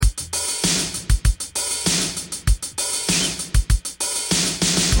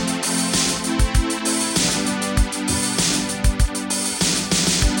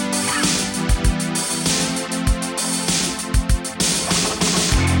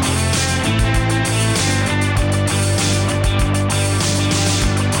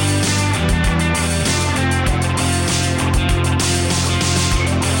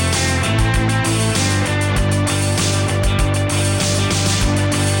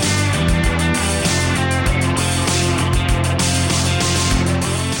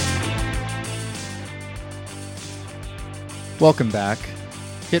Welcome back.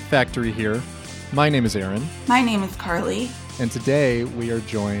 Hit Factory here. My name is Aaron. My name is Carly. And today we are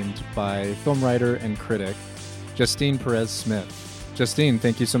joined by film writer and critic Justine Perez-Smith. Justine,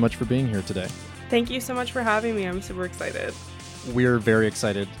 thank you so much for being here today. Thank you so much for having me. I'm super excited. We're very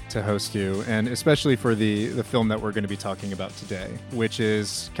excited to host you, and especially for the film that we're going to be talking about today, which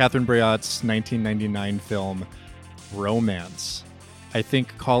is Catherine Breillat's 1999 film, Romance. I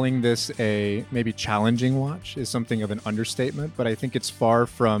think calling this a maybe challenging watch is something of an understatement, but I think it's far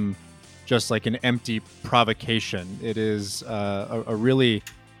from just like an empty provocation. It is a really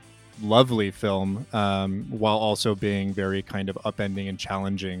lovely film, while also being very kind of upending and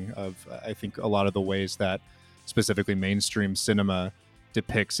challenging of, I think, a lot of the ways that specifically mainstream cinema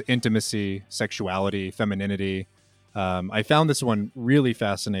depicts intimacy, sexuality, femininity. I found this one really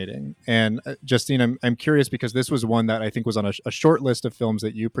fascinating. And Justine, I'm curious because this was one that I think was on a short list of films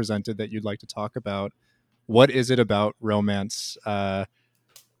that you presented that you'd like to talk about. What is it about Romance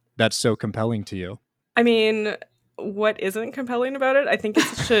that's so compelling to you? I mean, what isn't compelling about it? I think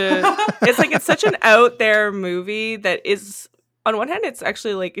it's such an out there movie that is, on one hand, it's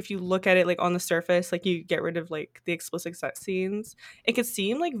actually like, if you look at it like on the surface, like you get rid of like the explicit sex scenes, it could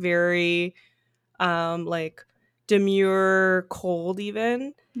seem like very like demure, cold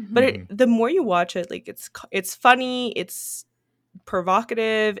even. Mm-hmm. But the more you watch it, like it's funny, it's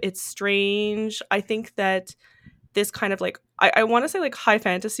provocative, it's strange. I think that this kind of like, I want to say like high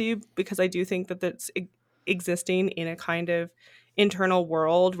fantasy, because I do think that that's existing in a kind of internal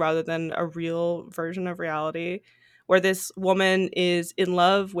world rather than a real version of reality, where this woman is in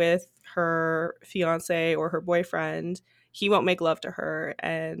love with her fiance or her boyfriend. He won't make love to her,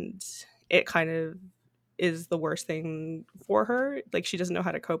 and it kind of is the worst thing for her. Like, she doesn't know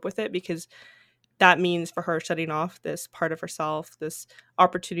how to cope with it, because that means for her shutting off this part of herself, this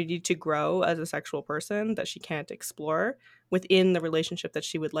opportunity to grow as a sexual person that she can't explore within the relationship that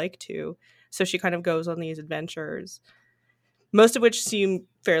she would like to. So she kind of goes on these adventures, most of which seem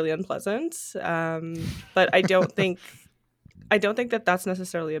fairly unpleasant. But I don't think that that's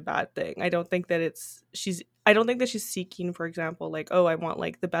necessarily a bad thing. I don't think that she's seeking, for example, like, oh, I want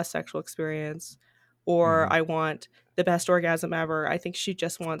like the best sexual experience, or I want the best orgasm ever. I think she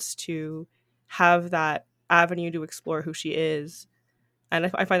just wants to have that avenue to explore who she is. And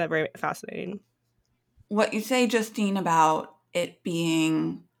I find that very fascinating. What you say, Justine, about it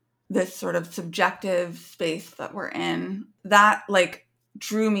being this sort of subjective space that we're in, that like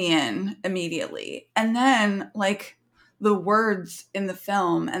drew me in immediately. And then like the words in the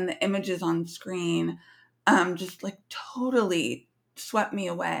film and the images on screen just like totally swept me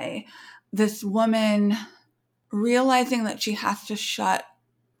away. This woman realizing that she has to shut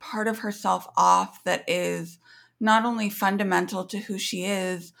part of herself off that is not only fundamental to who she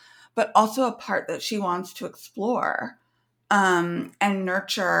is, but also a part that she wants to explore and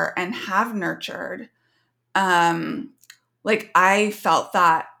nurture and have nurtured. Like, I felt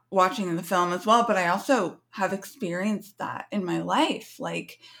that watching the film as well, but I also have experienced that in my life.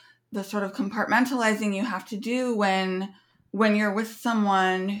 Like, the sort of compartmentalizing you have to do when you're with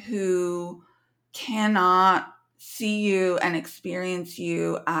someone who cannot see you and experience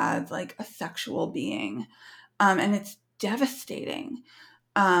you as like a sexual being. And it's devastating.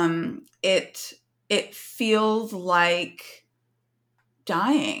 It feels like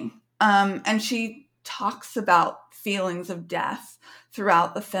dying. And she talks about feelings of death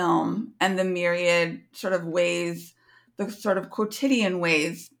throughout the film, and the myriad sort of ways, the sort of quotidian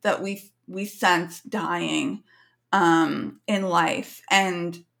ways that we sense dying in life.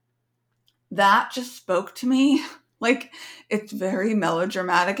 And that just spoke to me. Like, it's very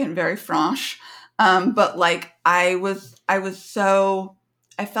melodramatic and very franche. But like, I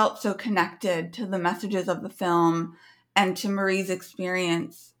felt so connected to the messages of the film and to Marie's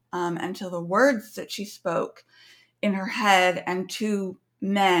experience, and to the words that she spoke in her head and to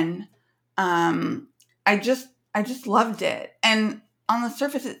men. I just loved it. And on the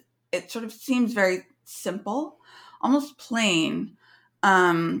surface, it sort of seems very simple, almost plain,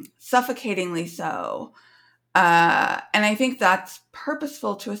 suffocatingly so. And I think that's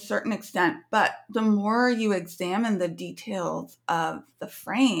purposeful to a certain extent, but the more you examine the details of the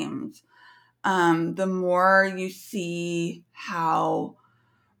frames, the more you see how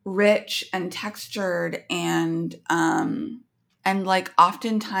rich and textured and like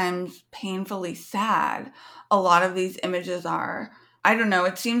oftentimes painfully sad a lot of these images are. I don't know.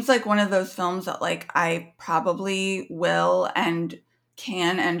 It seems like one of those films that like I probably will and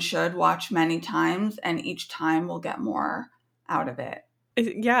can and should watch many times, and each time will get more out of it.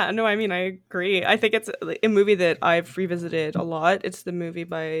 Yeah, no, I mean, I agree. I think it's a movie that I've revisited a lot. It's the movie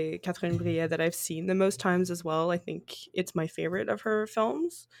by Catherine Breillat that I've seen the most times as well. I think it's my favorite of her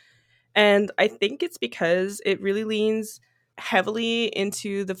films. And I think it's because it really leans heavily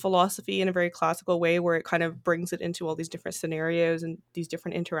into the philosophy in a very classical way, where it kind of brings it into all these different scenarios and these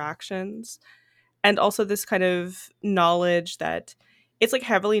different interactions. And also this kind of knowledge that it's like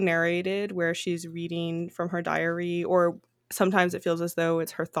heavily narrated, where she's reading from her diary, or sometimes it feels as though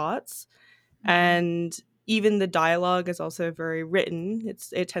it's her thoughts. Mhm. And even the dialogue is also very written.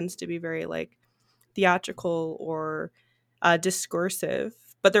 It tends to be very like theatrical or discursive,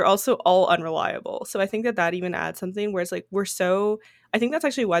 but they're also all unreliable. So I think that that even adds something where it's like we're so. I think that's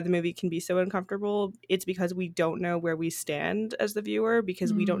actually why the movie can be so uncomfortable. It's because we don't know where we stand as the viewer,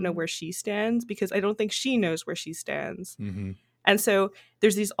 because we don't know Mm. where she stands, because I don't think she knows where she stands. Hmm. And so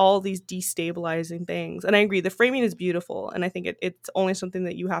there's all these destabilizing things. And I agree, the framing is beautiful, and I think it's only something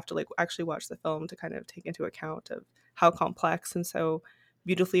that you have to like actually watch the film to kind of take into account of how complex and so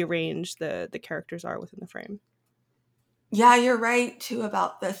beautifully arranged the characters are within the frame. Yeah, you're right too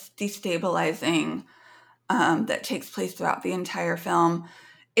about this destabilizing that takes place throughout the entire film.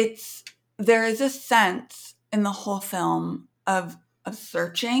 It's There is a sense in the whole film of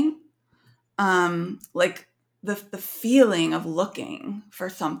searching, like the feeling of looking for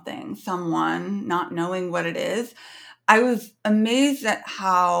something, someone, not knowing what it is. I was amazed at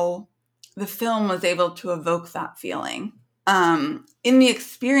how the film was able to evoke that feeling in the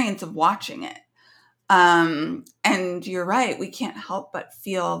experience of watching it. And you're right, we can't help but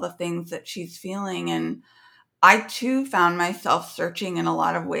feel the things that she's feeling. And I too found myself searching in a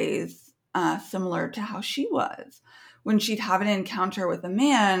lot of ways, similar to how she was. When she'd have an encounter with a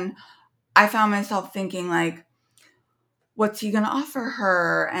man, I found myself thinking, like, what's he going to offer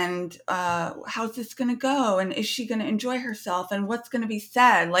her? And how's this going to go? And is she going to enjoy herself? And what's going to be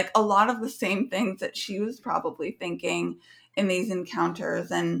said? Like a lot of the same things that she was probably thinking in these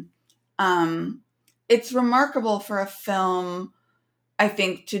encounters. And um, it's remarkable for a film, I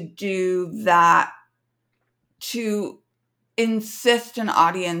think, to do that, to insist an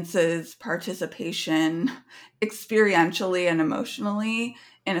audience's participation experientially and emotionally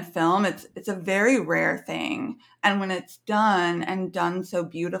in a film. It's a very rare thing, and when it's done and done so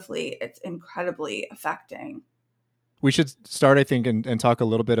beautifully, it's incredibly affecting. We should start, I think, and talk a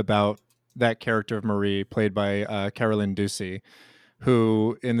little bit about that character of Marie, played by Caroline Ducey,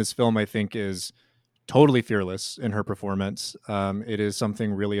 who in this film I think is totally fearless in her performance. It is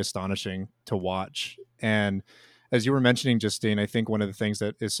something really astonishing to watch. And as you were mentioning, Justine, I think one of the things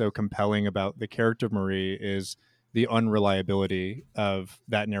that is so compelling about the character of Marie is the unreliability of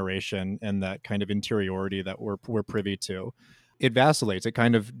that narration and that kind of interiority that we're privy to. It vacillates. It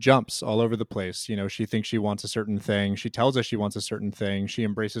kind of jumps all over the place. You know, she thinks she wants a certain thing. She tells us she wants a certain thing. She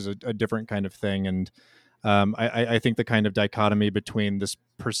embraces a different kind of thing. And I think the kind of dichotomy between this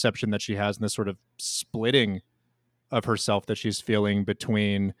perception that she has and this sort of splitting of herself that she's feeling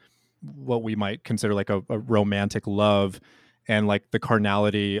between what we might consider like a romantic love and like the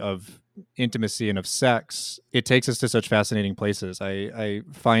carnality of intimacy and of sex, it takes us to such fascinating places. I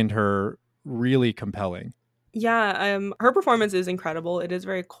find her really compelling. Yeah, her performance is incredible. It is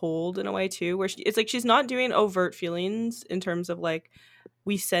very cold in a way too, where it's like she's not doing overt feelings in terms of like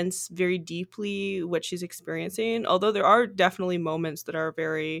we sense very deeply what she's experiencing. Although there are definitely moments that are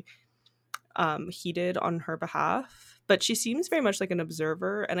very heated on her behalf, but she seems very much like an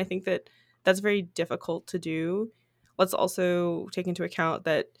observer, and I think that that's very difficult to do. Let's also take into account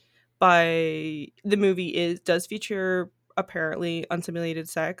that by the movie is does feature apparently unsimulated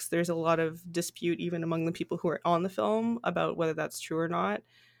sex. There's a lot of dispute even among the people who are on the film about whether that's true or not.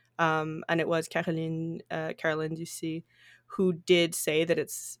 And it was Caroline Ducey who did say that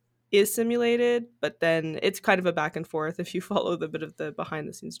it's is simulated, but then it's kind of a back and forth if you follow the bit of the behind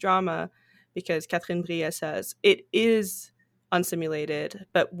the scenes drama, because Catherine Breillat says it is unsimulated,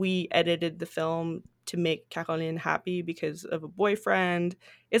 but we edited the film to make Caroline happy because of a boyfriend.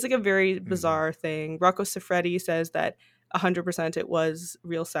 It's like a very Mhm. bizarre thing. Rocco Siffredi says that 100% it was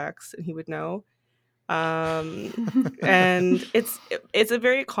real sex and he would know. um and it's a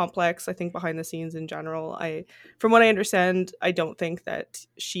very complex, I think, behind the scenes in general. I From what I understand, I don't think that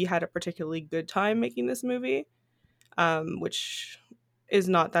she had a particularly good time making this movie, which is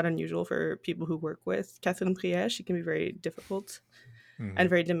not that unusual for people who work with Catherine Breillat. She can be very difficult and Mhm.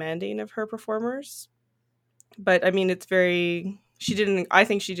 very demanding of her performers, but I mean, it's very she did an I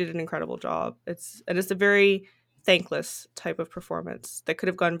think she did an incredible job. It's a very thankless type of performance that could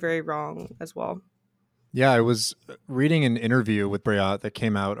have gone very wrong as well. Yeah, I was reading an interview with Briat that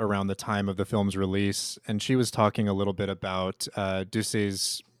came out around the time of the film's release, and she was talking a little bit about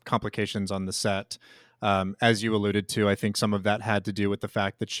Ducey's complications on the set. As you alluded to, I think some of that had to do with the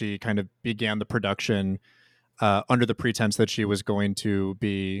fact that she kind of began the production under the pretense that she was going to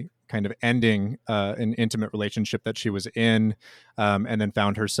be kind of ending an intimate relationship that she was in, and then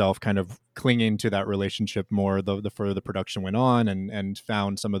found herself kind of clinging to that relationship more the further the production went on, and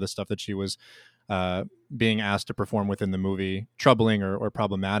found some of the stuff that she was being asked to perform within the movie troubling or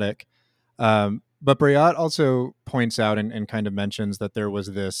problematic. But Briat also points out and kind of mentions that there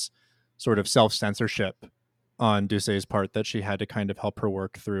was this sort of self censorship on Ducey's part that she had to kind of help her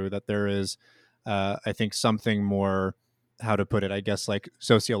work through. That there is, I think, something more, how to put it, I guess, like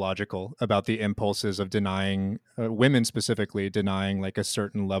sociological about the impulses of denying women, specifically denying like a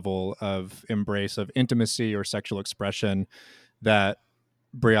certain level of embrace of intimacy or sexual expression that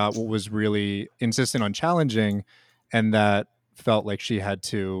Briat was really insistent on challenging, and that felt like she had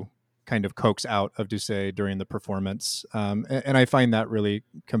to kind of coax out of Doucet during the performance. And I find that really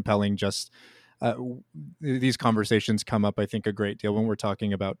compelling. Just uh, these conversations come up, I think, a great deal when we're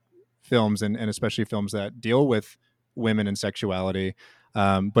talking about films, and especially films that deal with women and sexuality,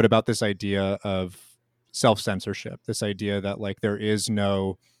 but about this idea of self censorship, this idea that like there is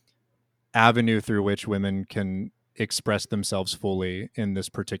no avenue through which women can express themselves fully in this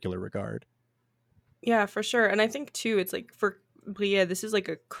particular regard. Yeah, for sure. And I think too, it's like for Bria, this is like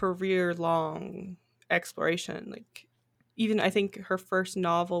a career long exploration. Like, even I think her first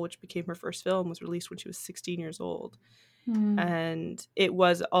novel, which became her first film, was released when she was 16 years old. Mm. And it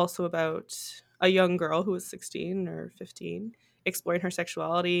was also about a young girl who was 16 or 15 exploring her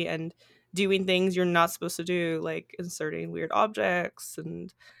sexuality and doing things you're not supposed to do, like inserting weird objects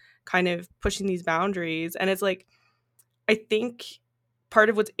and kind of pushing these boundaries. And it's like, I think part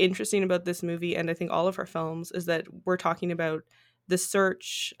of what's interesting about this movie, and I think all of her films, is that we're talking about the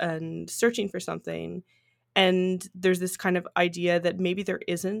search and searching for something. And there's this kind of idea that maybe there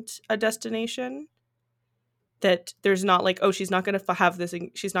isn't a destination, that there's not like, oh, she's not going to have this,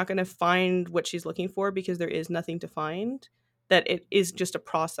 she's not going to find what she's looking for because there is nothing to find, that it is just a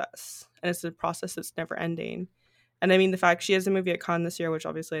process, and it's a process that's never ending. And I mean, the fact she has a movie at Cannes this year, which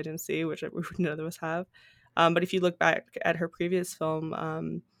obviously I didn't see, which none of us have, but if you look back at her previous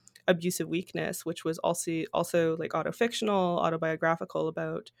film, Abusive Weakness, which was also like autofictional, autobiographical,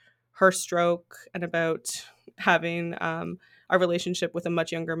 about her stroke and about having a relationship with a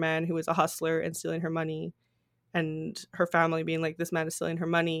much younger man who was a hustler and stealing her money, and her family being like, this man is stealing her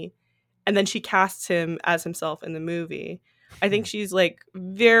money, and then she casts him as himself in the movie. I think she's like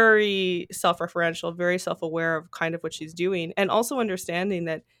very self-referential, very self-aware of kind of what she's doing, and also understanding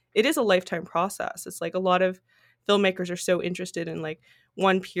that it is a lifetime process. It's like a lot of filmmakers are so interested in like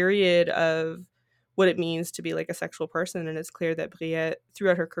one period of what it means to be like a sexual person, and it's clear that Briette,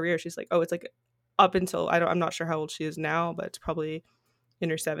 throughout her career, she's like, oh, it's like up until I'm not sure how old she is now, but it's probably in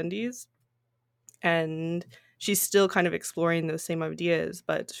her 70s, and she's still kind of exploring those same ideas,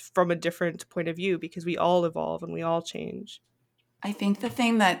 but from a different point of view, because we all evolve and we all change. I think the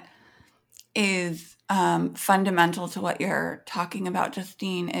thing that is fundamental to what you're talking about,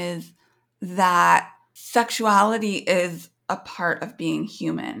 Justine, is that sexuality is a part of being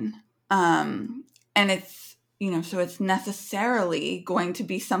human. And it's, so it's necessarily going to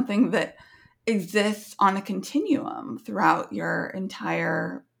be something that exists on a continuum throughout your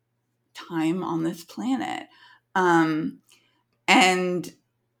entire time on this planet. And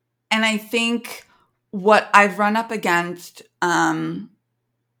I think what I've run up against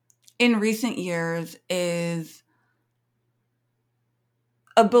in recent years is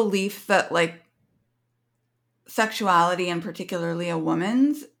a belief that like sexuality, and particularly a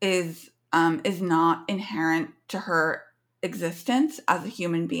woman's, is not inherent to her existence as a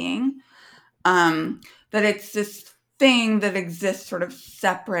human being. That it's this thing that exists sort of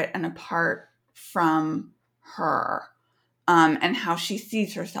separate and apart from her, and how she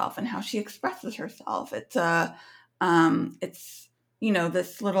sees herself and how she expresses herself. It's it's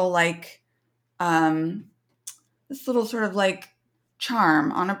this little like this little sort of like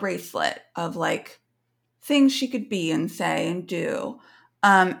charm on a bracelet of like things she could be and say and do.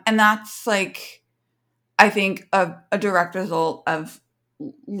 And that's like, I think, a direct result of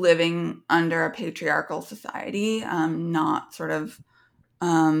living under a patriarchal society, not sort of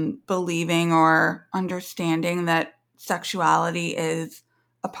believing or understanding that sexuality is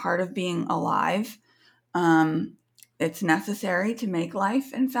a part of being alive. It's necessary to make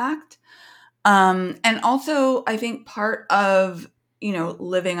life, in fact. And also, I think part of,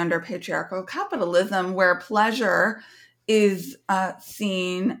 living under patriarchal capitalism, where pleasure is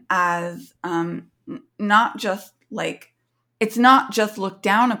seen as not just like, it's not just looked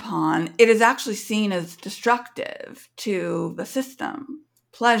down upon, it is actually seen as destructive to the system,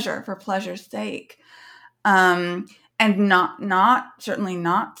 pleasure for pleasure's sake. And not certainly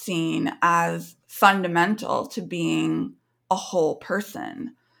not seen as fundamental to being a whole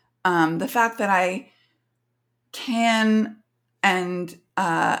person. The fact that I can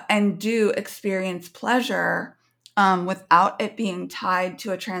and do experience pleasure without it being tied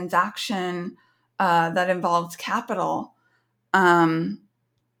to a transaction that involves capital or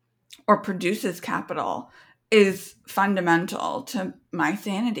produces capital is fundamental to my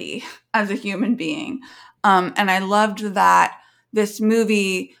sanity as a human being. And I loved that this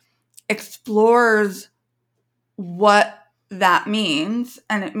movie explores what that means,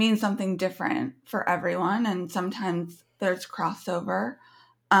 and it means something different for everyone, and sometimes there's crossover.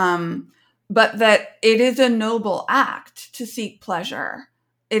 But that it is a noble act to seek pleasure.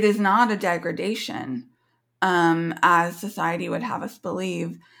 It is not a degradation, as society would have us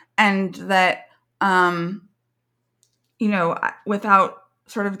believe. And that, without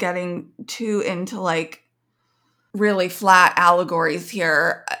sort of getting too into like really flat allegories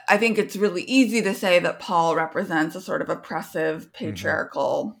here, I think it's really easy to say that Paul represents a sort of oppressive,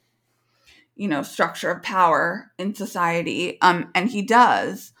 patriarchal, structure of power in society. And he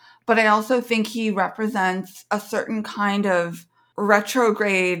does. But I also think he represents a certain kind of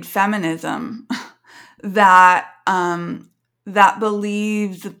retrograde feminism that that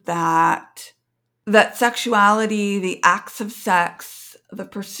believes that sexuality, the acts of sex, the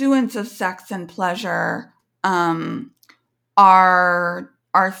pursuance of sex and pleasure are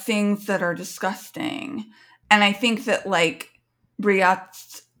things that are disgusting. And I think that like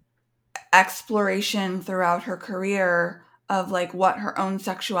Briatte's exploration throughout her career of like what her own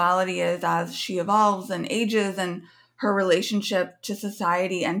sexuality is as she evolves and ages, and her relationship to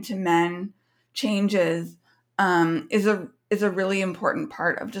society and to men changes, is a really important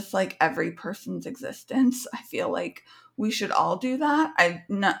part of just like every person's existence. I feel like we should all do that. I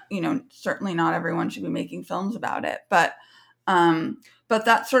not, certainly not everyone should be making films about it, but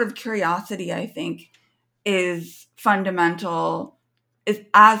that sort of curiosity, I think, is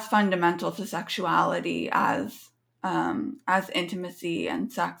as fundamental to sexuality as intimacy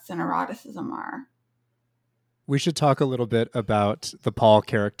and sex and eroticism are. We should talk a little bit about the Paul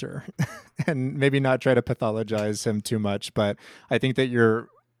character and maybe not try to pathologize him too much, but I think that you're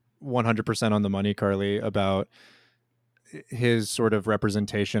 100% on the money, Carly, about his sort of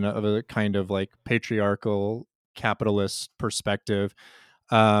representation of a kind of like patriarchal capitalist perspective.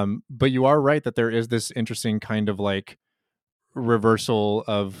 But you are right that there is this interesting kind of like reversal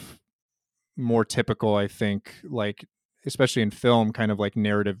of more typical, I think, like especially in film, kind of like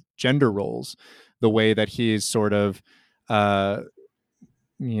narrative gender roles, the way that he's sort of uh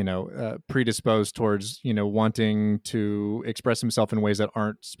predisposed towards wanting to express himself in ways that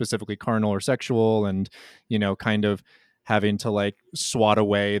aren't specifically carnal or sexual, and kind of having to like swat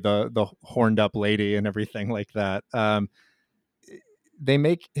away the horned up lady and everything like that. They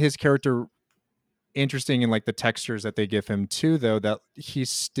make his character interesting in like the textures that they give him too, though, that he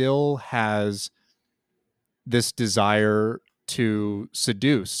still has this desire to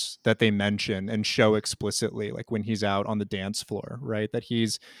seduce that they mention and show explicitly, like when he's out on the dance floor, right? That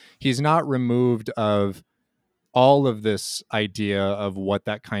he's not removed of all of this idea of what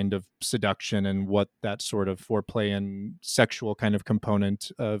that kind of seduction and what that sort of foreplay and sexual kind of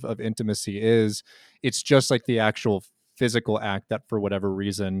component of intimacy is. It's just like the actual physical act that for whatever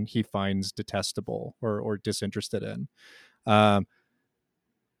reason he finds detestable or disinterested in.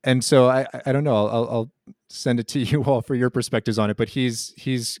 And so I don't know. I'll send it to you all for your perspectives on it. But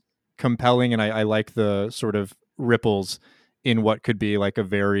he's compelling, and I like the sort of ripples in what could be like a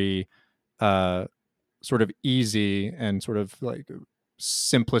very sort of easy and sort of like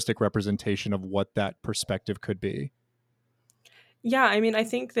simplistic representation of what that perspective could be. Yeah, I mean, I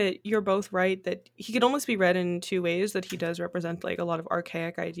think that you're both right that he could almost be read in two ways, that he does represent like a lot of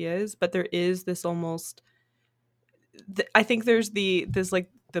archaic ideas, but there is this almost I think there's this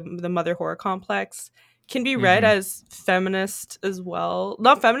like the mother horror complex can be read as feminist as well.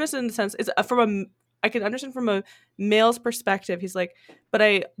 Not feminist in the sense it's from a I can understand from a male's perspective. He's like,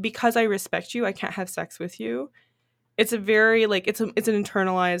 but because I respect you, I can't have sex with you. It's a very like it's an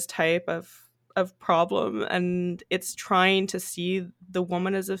internalized type of problem, and it's trying to see the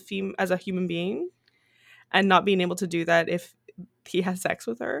woman as as a human being and not being able to do that if he has sex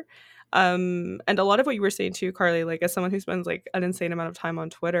with her. And a lot of what you were saying too, Carly, like as someone who spends like an insane amount of time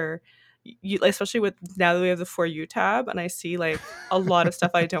on Twitter, especially with now that we have the For You tab, and I see like a lot of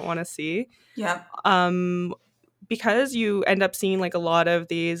stuff I don't want to see. Yeah. because you end up seeing like a lot of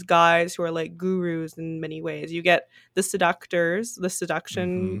these guys who are like gurus in many ways. You get the seductors, the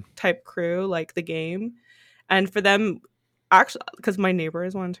seduction type crew, like The Game, and for them, actually, because my neighbor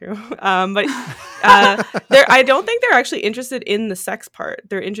is one too, but I don't think they're actually interested in the sex part.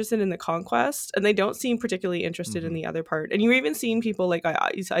 They're interested in the conquest, and they don't seem particularly interested in the other part. And you're even seeing people like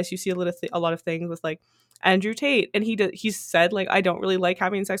you see a lot of things with like Andrew Tate, and he said like, I don't really like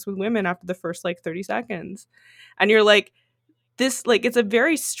having sex with women after the first like 30 seconds, and you're like, this, like, it's a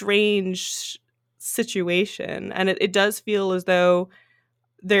very strange situation, and it does feel as though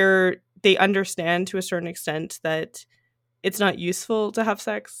they understand to a certain extent that it's not useful to have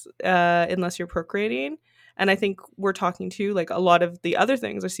sex unless you're procreating. And I think we're talking to like a lot of the other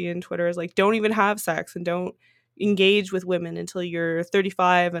things I see in Twitter is like, don't even have sex and don't engage with women until you're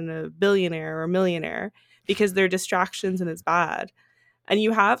 35 and a billionaire or a millionaire, because they're distractions and it's bad. And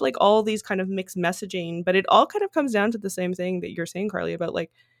you have like all these kind of mixed messaging, but it all kind of comes down to the same thing that you're saying, Carly, about like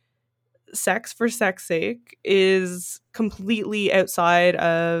sex for sex sake is completely outside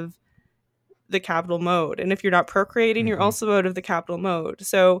of the capital mode. And if you're not procreating, you're also out of the capital mode.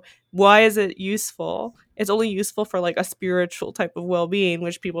 So why is it useful? It's only useful for like a spiritual type of well-being,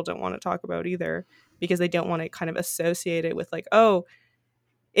 which people don't want to talk about either, because they don't want to kind of associate it with like, oh,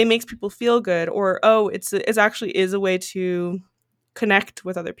 it makes people feel good, or oh, it's actually is a way to connect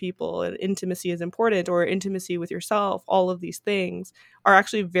with other people, and intimacy is important, or intimacy with yourself. All of these things are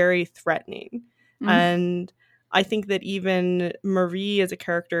actually very threatening. And I think that even Marie as a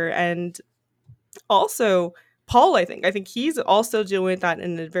character, and also Paul, I think he's also doing that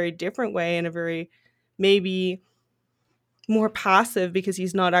in a very different way, in a very maybe more passive, because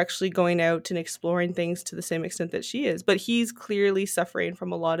he's not actually going out and exploring things to the same extent that she is, but he's clearly suffering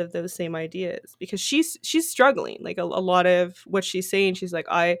from a lot of those same ideas, because she's struggling. Like a lot of what she's saying, she's like,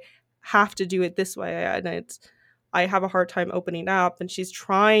 I have to do it this way, and I have a hard time opening up, and she's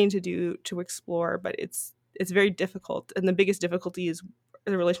trying to explore, but it's very difficult, and the biggest difficulty is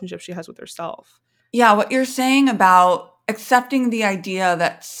the relationship she has with herself. Yeah, what you're saying about accepting the idea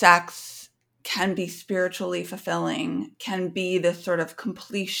that sex can be spiritually fulfilling, can be this sort of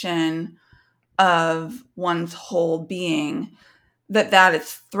completion of one's whole being, that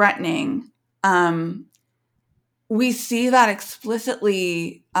is threatening. We see that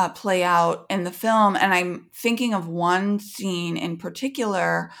explicitly play out in the film, and I'm thinking of one scene in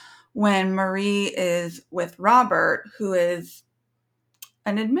particular when Marie is with Robert, who is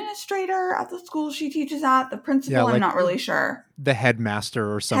an administrator at the school she teaches at, the principal, I'm not really sure. The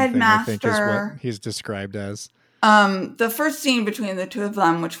headmaster or something, I think is what he's described as. The first scene between the two of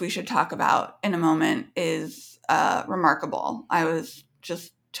them, which we should talk about in a moment, is remarkable. I was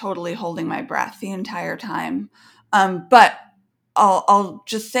just totally holding my breath the entire time. But I'll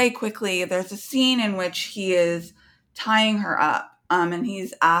just say quickly, there's a scene in which he is tying her up, and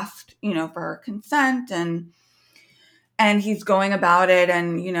he's asked, for her consent, and he's going about it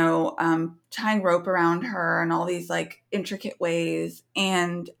and, tying rope around her and all these like intricate ways.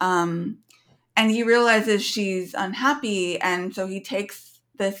 And he realizes she's unhappy. And so he takes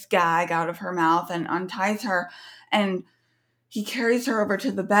this gag out of her mouth and unties her, and he carries her over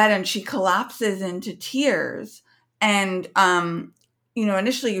to the bed, and she collapses into tears. And,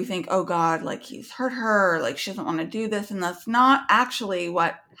 initially you think, oh God, like he's hurt her, like she doesn't want to do this. And that's not actually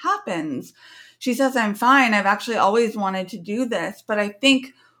what happens. She says, I'm fine. I've actually always wanted to do this. But I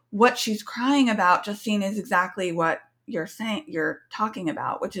think what she's crying about, Justine, is exactly what you're talking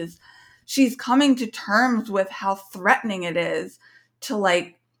about, which is she's coming to terms with how threatening it is to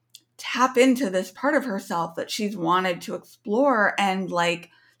like tap into this part of herself that she's wanted to explore. And like,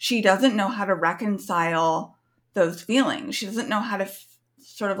 she doesn't know how to reconcile those feelings. She doesn't know how to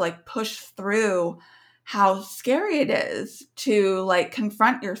sort of like push through how scary it is to like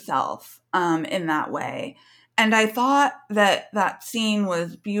confront yourself in that way. And I thought that scene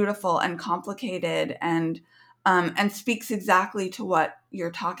was beautiful and complicated, and speaks exactly to what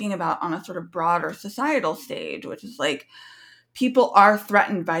you're talking about on a sort of broader societal stage, which is like people are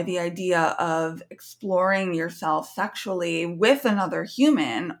threatened by the idea of exploring yourself sexually with another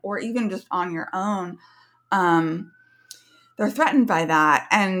human, or even just on your own. They're threatened by that.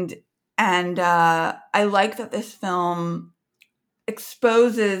 And I like that this film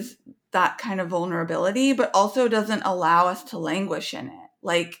exposes that kind of vulnerability, but also doesn't allow us to languish in it.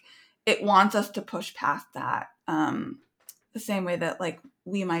 Like, it wants us to push past that, the same way that like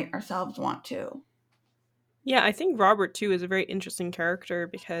we might ourselves want to. Yeah, I think Robert too is a very interesting character,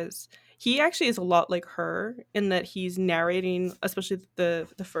 because he actually is a lot like her in that he's narrating, especially the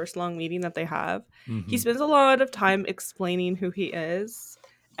first long meeting that they have. He spends a lot of time explaining who he is,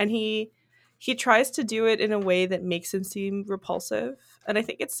 and he he tries to do it in a way that makes him seem repulsive. And I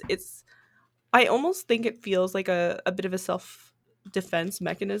think it's I almost think it feels like a bit of a self defense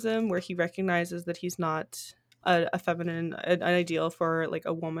mechanism where he recognizes that he's not a feminine, an ideal for like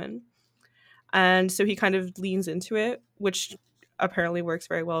a woman. And so he kind of leans into it, which apparently works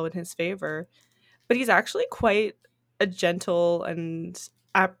very well in his favor. But he's actually quite a gentle and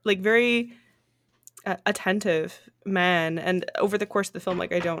like very attentive man. And over the course of the film,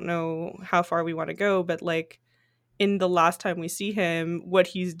 like I don't know how far we want to go, but like in the last time we see him, what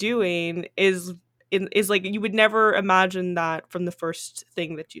he's doing is like you would never imagine that from the first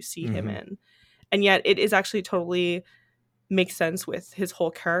thing that you see him in, and yet it is actually totally makes sense with his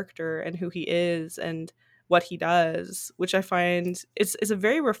whole character and who he is and what he does, which I find is a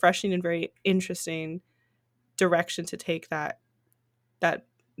very refreshing and very interesting direction to take that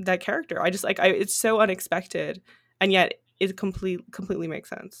that character. I just like it's so unexpected, and yet it completely makes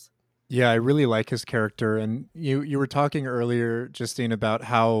sense. Yeah, I really like his character, and you were talking earlier, Justine, about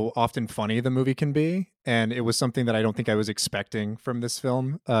how often funny the movie can be, and it was something that I don't think I was expecting from this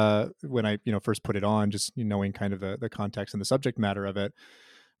film when I first put it on, just knowing kind of the context and the subject matter of it.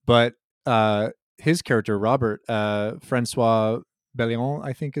 But uh, his character, Robert Francois Bellion,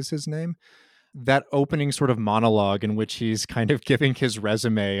 I think is his name. That opening sort of monologue in which he's kind of giving his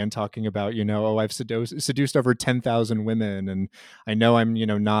resume and talking about, oh, I've seduced over 10,000 women, and I know I'm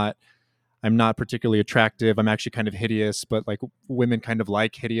not particularly attractive. I'm actually kind of hideous, but like women kind of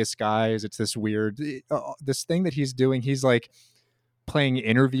like hideous guys. It's this weird, this thing that he's doing. He's like playing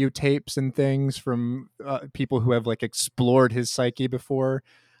interview tapes and things from people who have like explored his psyche before.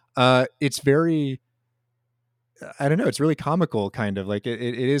 It's very, I don't know, it's really comical, kind of like it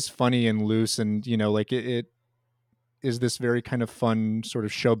is funny and loose. And, like it is this very kind of fun sort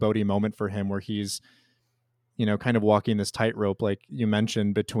of showboaty moment for him where he's, kind of walking this tightrope, like you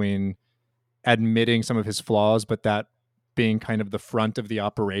mentioned, between admitting some of his flaws, but that being kind of the front of the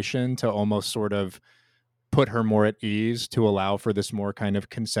operation to almost sort of put her more at ease, to allow for this more kind of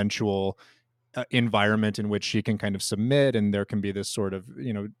consensual environment in which she can kind of submit, and there can be this sort of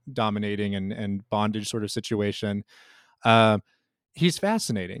dominating and bondage sort of situation. uh, he's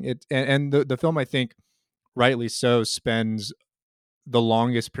fascinating. And the film, I think rightly so, spends the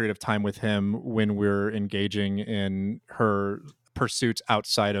longest period of time with him when we're engaging in her pursuits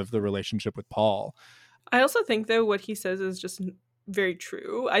outside of the relationship with Paul. I also think though what he says is just very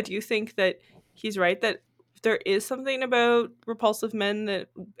true. I do think that he's right that there is something about repulsive men that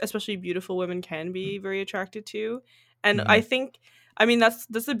especially beautiful women can be very attracted to. And Mm-hmm. I think I mean that's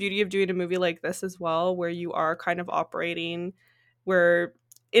the beauty of doing a movie like this as well, where you are kind of operating where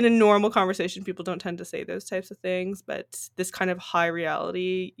in a normal conversation people don't tend to say those types of things, but this kind of high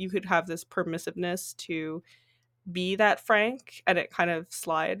reality, you could have this permissiveness to be that frank and it kind of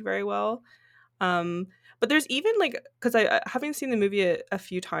slide very well. um, but there's even like because having seen the movie a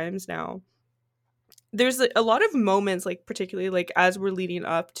few times now, there's a lot of moments like particularly like as we're leading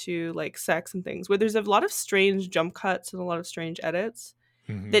up to like sex and things where there's a lot of strange jump cuts and a lot of strange edits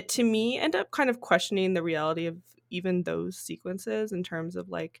Mm-hmm. that to me end up kind of questioning the reality of even those sequences in terms of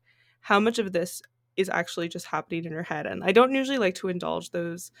like how much of this is actually just happening in her head. And I don't usually like to indulge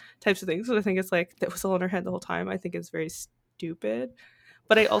those types of things because I think it's like that was all in her head the whole time. I think it's very stupid.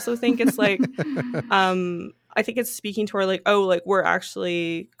 But I also think it's like I think it's speaking to our like, oh, like we're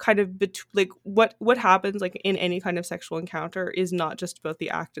actually kind of like what happens like in any kind of sexual encounter is not just about the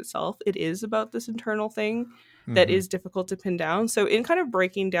act itself. It is about this internal thing that Mm-hmm. is difficult to pin down. So in kind of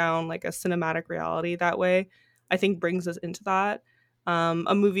breaking down like a cinematic reality that way, I think brings us into that.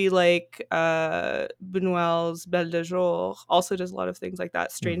 A movie like Buñuel's Belle de Jour also does a lot of things like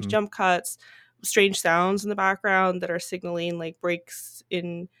that, strange Mm-hmm. jump cuts, strange sounds in the background that are signaling like breaks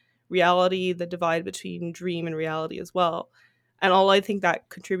in reality, the divide between dream and reality as well. And all I think that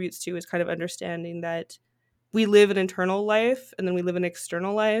contributes to is kind of understanding that we live an internal life and then we live an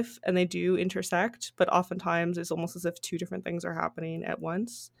external life and they do intersect, but oftentimes it's almost as if two different things are happening at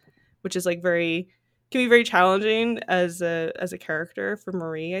once, which is like very can be very challenging as a character for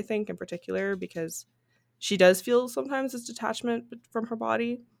Marie, I think, in particular, because she does feel sometimes this detachment from her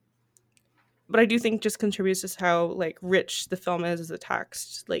body. But I do think just contributes to how like rich the film is as a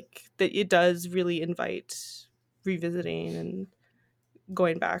text, like that it does really invite revisiting and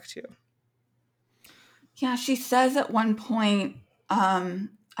going back to. Yeah, she says at one point,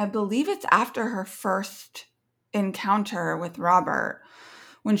 I believe it's after her first encounter with Robert,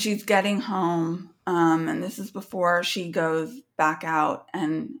 when she's getting home, and this is before she goes back out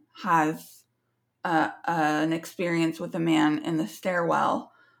and has an experience with a man in the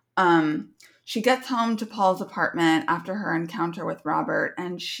stairwell. she gets home to Paul's apartment after her encounter with Robert,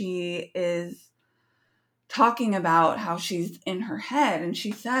 and she is talking about how she's in her head. And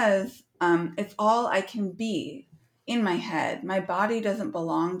she says, it's all I can be in my head. My body doesn't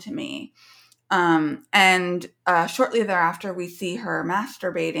belong to me. And shortly thereafter, we see her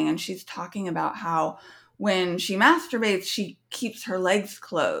masturbating, and she's talking about how when she masturbates, she keeps her legs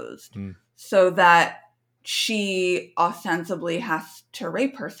closed so that she ostensibly has to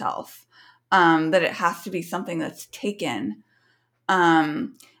rape herself, that it has to be something that's taken.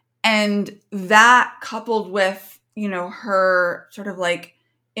 And that coupled with, her sort of like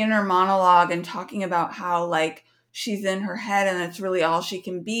inner monologue and talking about how like she's in her head and it's really all she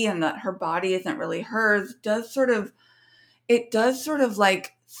can be and that her body isn't really hers does sort of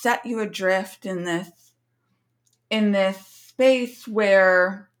like set you adrift in this space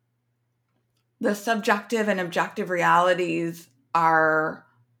where the subjective and objective realities are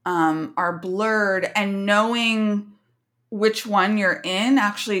blurred, and knowing which one you're in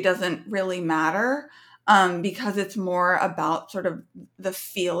actually doesn't really matter, because it's more about sort of the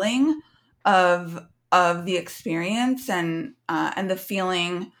feeling of the experience and the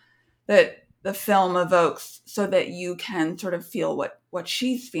feeling that the film evokes, so that you can sort of feel what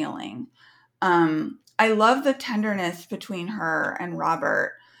she's feeling. I love the tenderness between her and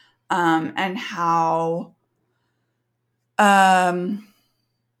Robert, and how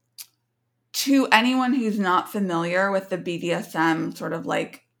to anyone who's not familiar with the BDSM sort of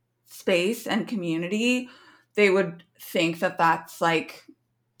like space and community, they would think that that's like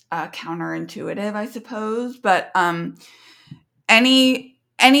counterintuitive, I suppose. But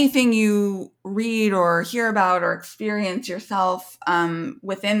anything you read or hear about or experience yourself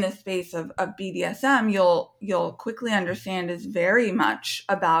within the space of BDSM, you'll quickly understand is very much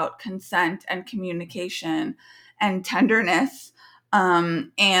about consent and communication and tenderness,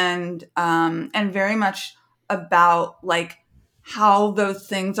 and very much about like how those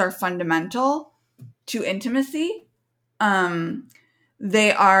things are fundamental to intimacy.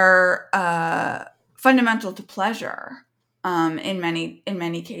 They are fundamental to pleasure, in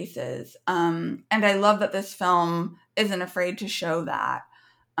many cases. And I love that this film isn't afraid to show that,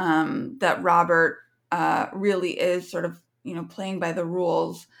 that Robert really is sort of, playing by the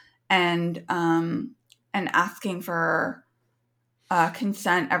rules and asking for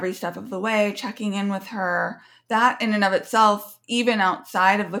consent every step of the way, checking in with her. That in and of itself, even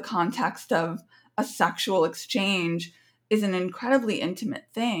outside of the context of a sexual exchange, is an incredibly intimate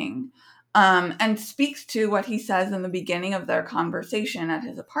thing, and speaks to what he says in the beginning of their conversation at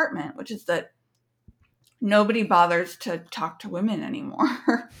his apartment, which is that nobody bothers to talk to women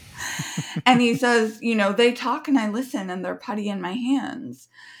anymore. And he says, they talk and I listen and they're putty in my hands.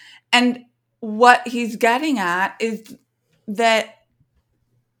 And what he's getting at is that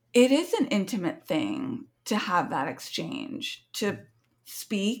it is an intimate thing to have that exchange, to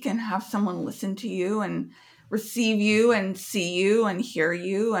speak and have someone listen to you and receive you and see you and hear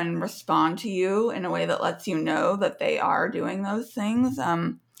you and respond to you in a way that lets you know that they are doing those things.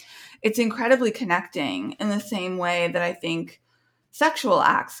 It's incredibly connecting in the same way that I think sexual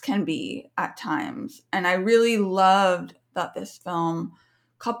acts can be at times. And I really loved that this film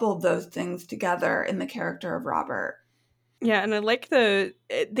coupled those things together in the character of Robert. Yeah, and I like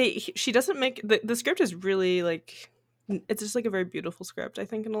she doesn't make the script is really like, it's just like a very beautiful script, I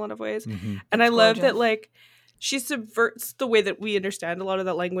think, in a lot of ways. Mm-hmm. And I love that like she subverts the way that we understand a lot of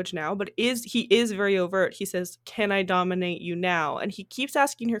that language now, but he is very overt. He says, "Can I dominate you now?" And he keeps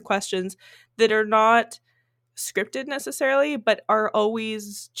asking her questions that are not scripted necessarily, but are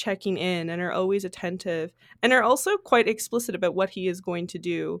always checking in and are always attentive and are also quite explicit about what he is going to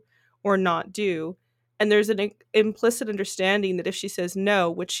do or not do. And there's an implicit understanding that if she says no,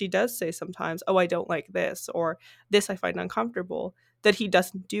 which she does say sometimes, "Oh, I don't like this," or "This I find uncomfortable," that he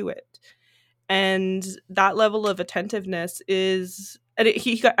doesn't do it. And that level of attentiveness is, and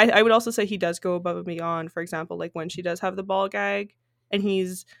I would also say he does go above and beyond. For example, like when she does have the ball gag and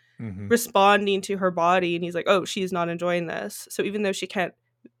he's responding to her body and he's like, "Oh, she's not enjoying this." So even though she can't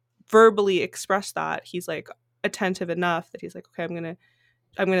verbally express that, he's like attentive enough that he's like, "Okay, I'm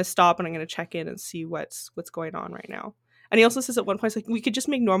gonna stop and I'm gonna check in and see what's going on right now." And he also says at one point, like, "We could just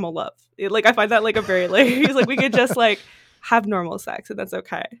make normal love." Like I find that like a very like he's like, "We could just like have normal sex and that's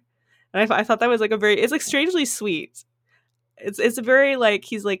okay." And I thought that was like it's like strangely sweet. It's a very like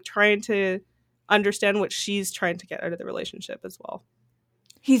he's like trying to understand what she's trying to get out of the relationship as well.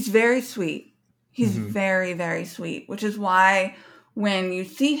 He's very sweet. He's very, very sweet, which is why when you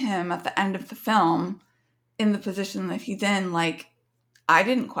see him at the end of the film in the position that he's in, like I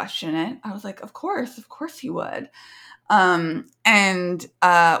didn't question it. I was like, of course he would. And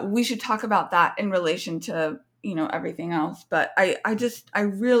we should talk about that in relation to, you know, everything else. But I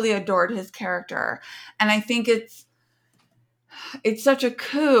really adored his character. And I think it's such a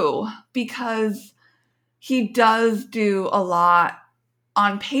coup because he does do a lot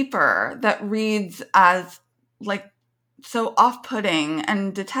on paper that reads as like so off-putting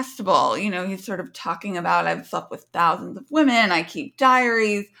and detestable. You know, he's sort of talking about, I've slept with thousands of women, I keep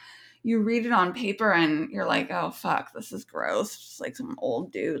diaries. You read it on paper and you're like, oh fuck, this is gross. Just like some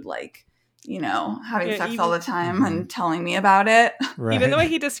old dude, like, you know, having Yeah, sex even all the time and telling me about it. Right. even the way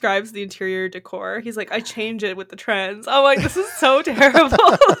he describes the interior decor, he's like, I change it with the trends. I'm like, this is so terrible.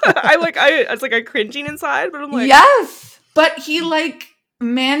 I was like, I'm cringing inside, but I'm like, Yes, but he like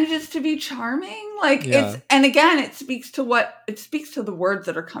manages to be charming. Like Yeah. and again, it speaks to the words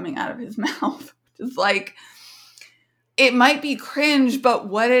that are coming out of his mouth. Which is like, it might be cringe, but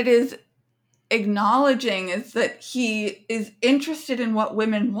what it is acknowledging is that he is interested in what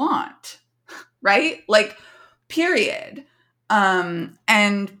women want, right? Like, period.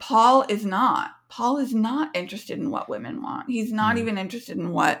 And Paul is not. Paul is not interested in what women want. He's not even interested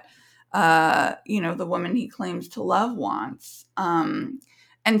in what, you know, the woman he claims to love wants. And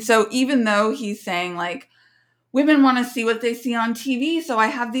so even though he's saying like, women want to see what they see on TV, so I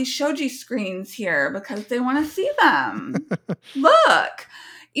have these shoji screens here because they want to see them. Look,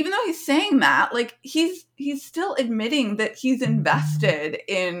 even though he's saying that, like he's still admitting that he's invested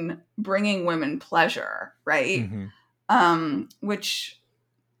in bringing women pleasure, right? Which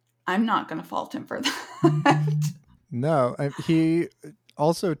I'm not going to fault him for that. No, he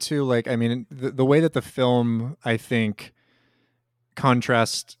also too, like, I mean, the way that the film, I think,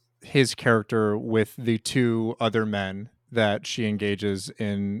 contrasts his character with the two other men that she engages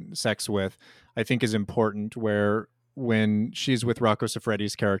in sex with, I think is important. Where when she's with Rocco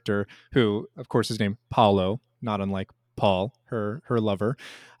Siffredi's character, who of course is named Paolo, not unlike Paul, her lover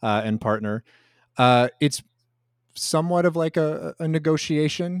and partner, it's somewhat of like a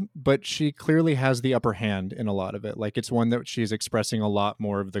negotiation, but she clearly has the upper hand in a lot of it. Like, it's one that she's expressing a lot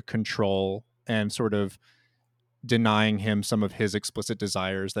more of the control and sort of denying him some of his explicit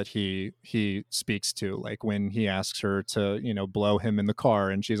desires that he speaks to, like when he asks her to, you know, blow him in the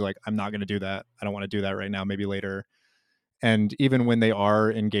car and she's like, I'm not going to do that, I don't want to do that right now, maybe later. And even when they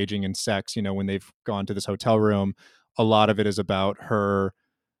are engaging in sex, you know, when they've gone to this hotel room, a lot of it is about her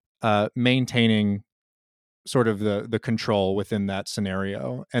maintaining sort of the control within that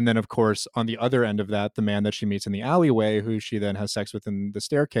scenario. And then of course on the other end of that, the man that she meets in the alleyway, who she then has sex with in the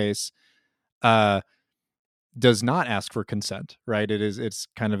staircase, uh does not ask for consent, right? It's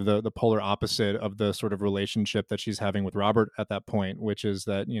kind of the polar opposite of the sort of relationship that she's having with Robert at that point, which is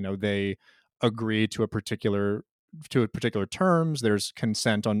that, you know, they agree to a particular terms. There's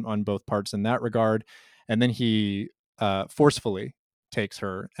consent on both parts in that regard, and then he forcefully takes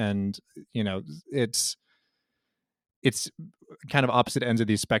her, and you know, it's kind of opposite ends of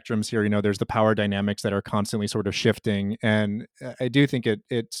these spectrums here. You know, there's the power dynamics that are constantly sort of shifting, and I do think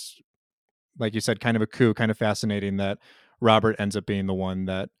it's, like you said, kind of a coup, kind of fascinating that Robert ends up being the one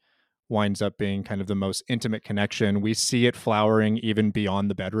that winds up being kind of the most intimate connection. We see it flowering even beyond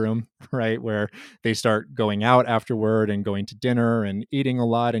the bedroom, right? Where they start going out afterward and going to dinner and eating a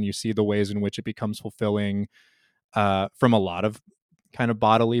lot. And you see the ways in which it becomes fulfilling from a lot of kind of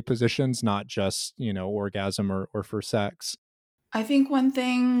bodily positions, not just, you know, orgasm or for sex. I think one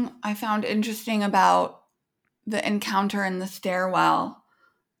thing I found interesting about the encounter in the stairwell,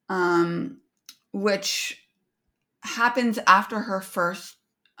 which happens after her first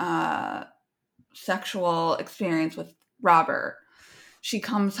sexual experience with Robert. She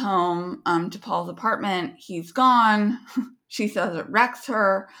comes home to Paul's apartment. He's gone. She says it wrecks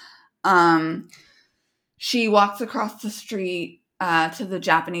her. She walks across the street to the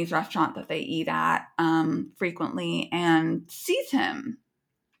Japanese restaurant that they eat at frequently and sees him.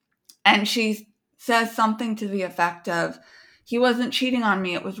 And she says something to the effect of, he wasn't cheating on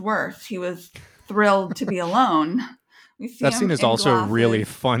me, it was worse. He was thrilled to be alone. We see That him scene is in also glasses. really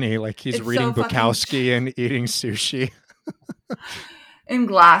funny. Like, he's It's reading so Bukowski and eating sushi. in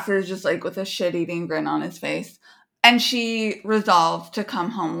glasses, just like with a shit-eating grin on his face. And she resolves to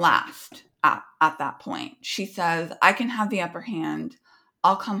come home last at that point. She says, I can have the upper hand.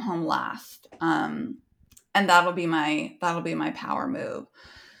 I'll come home last. And that'll be my power move.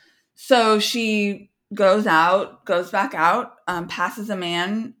 So she goes back out, passes a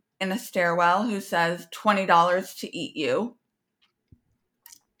man in a stairwell who says $20 to eat you.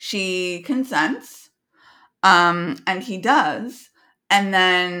 She consents, and he does. And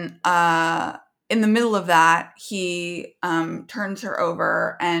then in the middle of that, he turns her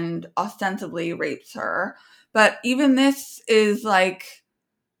over and ostensibly rapes her. But even this is like,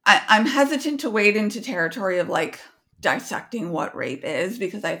 I'm hesitant to wade into territory of like dissecting what rape is,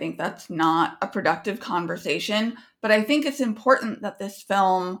 because I think that's not a productive conversation. But I think it's important that this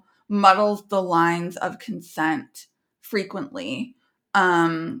film muddles the lines of consent frequently,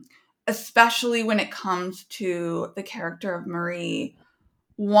 especially when it comes to the character of Marie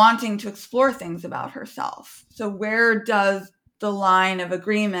wanting to explore things about herself. So where does the line of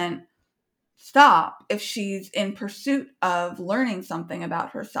agreement stop if she's in pursuit of learning something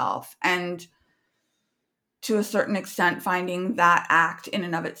about herself and to a certain extent finding that act in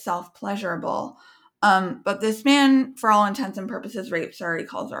and of itself pleasurable? But this man, for all intents and purposes, rapes her. He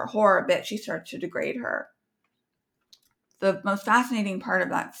calls her a whore, a bitch. He starts to degrade her. The most fascinating part of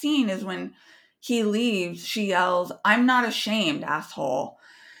that scene is when he leaves, she yells, "I'm not ashamed, asshole."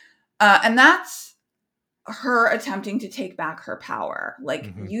 And that's her attempting to take back her power.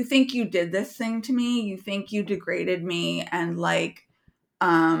 Like, you think you did this thing to me, you think you degraded me and like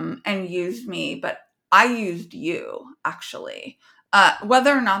and used me, but I used you, actually.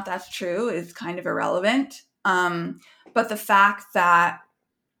 Whether or not that's true is kind of irrelevant. But the fact that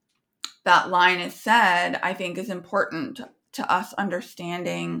that line is said, I think, is important to us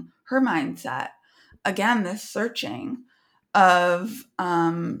understanding her mindset. Again, this searching of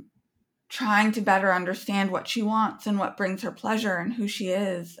trying to better understand what she wants and what brings her pleasure and who she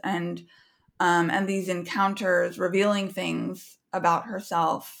is, and these encounters revealing things about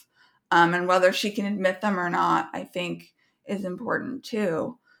herself, and whether she can admit them or not, I think is important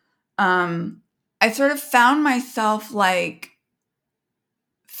too. I sort of found myself like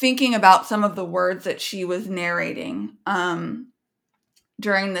thinking about some of the words that she was narrating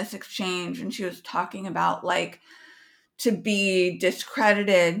during this exchange, and she was talking about like to be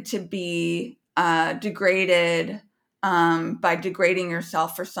discredited, to be degraded by degrading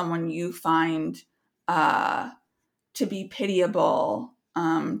yourself for someone you find to be pitiable,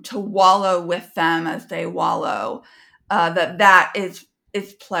 to wallow with them as they wallow, that is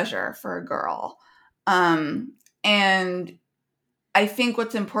pleasure for a girl. And I think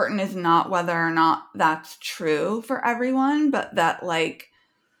what's important is not whether or not that's true for everyone, but that like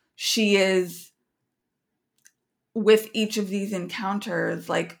she is, with each of these encounters,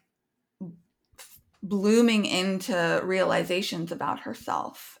 like blooming into realizations about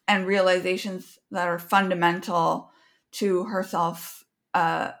herself, and realizations that are fundamental to herself,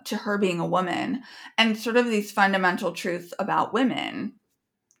 to her being a woman, and sort of these fundamental truths about women,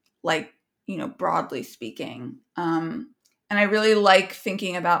 like, you know, broadly speaking. And I really like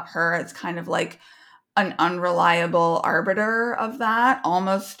thinking about her as kind of like an unreliable arbiter of that,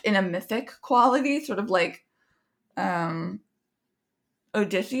 almost in a mythic quality, sort of like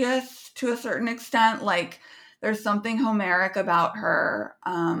Odysseus to a certain extent. Like, there's something Homeric about her,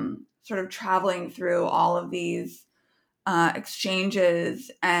 sort of traveling through all of these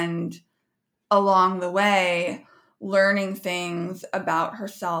exchanges, and along the way learning things about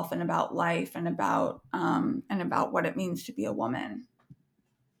herself and about life and about what it means to be a woman.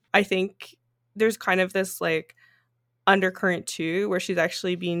 I think there's kind of this like undercurrent too, where she's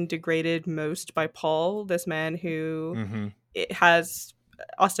actually being degraded most by Paul, this man who has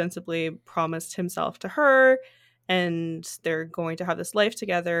ostensibly promised himself to her, and they're going to have this life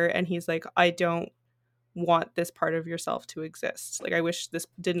together. And he's like, I don't want this part of yourself to exist. Like, I wish you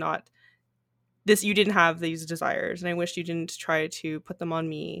didn't have these desires, and I wish you didn't try to put them on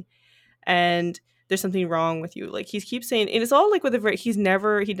me. And there's something wrong with you. Like, he keeps saying, and it's all like with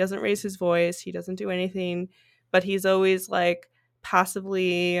he doesn't raise his voice, he doesn't do anything, but he's always like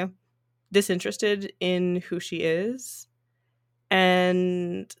passively disinterested in who she is.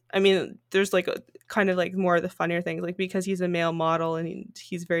 And I mean, there's like a kind of like more of the funnier things, like because he's a male model and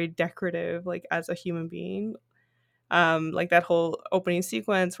he's very decorative, like as a human being. Like that whole opening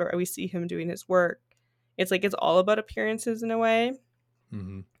sequence where we see him doing his work, it's like it's all about appearances in a way.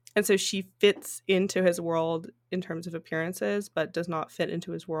 And so she fits into his world in terms of appearances, but does not fit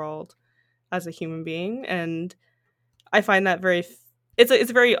into his world as a human being. And I find that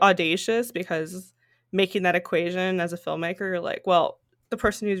it's very audacious, because making that equation as a filmmaker, you're like, well, the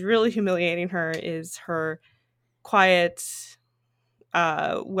person who's really humiliating her is her quiet,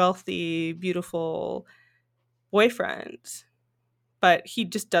 wealthy, beautiful boyfriend, but he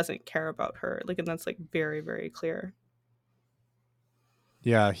just doesn't care about her. Like, and that's like very, very clear.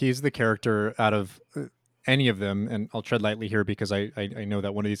 Yeah, he's the character out of any of them, and I'll tread lightly here because I know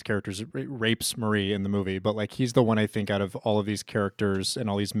that one of these characters rapes Marie in the movie, but like he's the one, I think, out of all of these characters and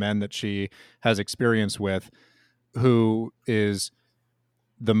all these men that she has experience with, who is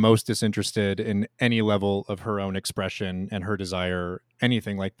the most disinterested in any level of her own expression and her desire,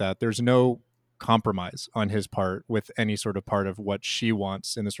 anything like that. There's no compromise on his part with any sort of part of what she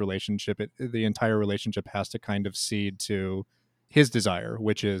wants in this relationship. The entire relationship has to kind of cede to his desire,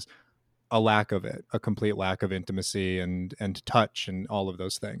 which is a lack of it, a complete lack of intimacy and touch and all of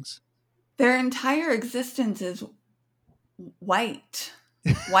those things. Their entire existence is white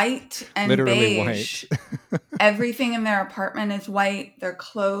and Literally beige. white. Everything in their apartment is white. Their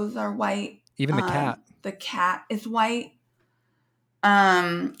clothes are white. Even the cat. The cat is white.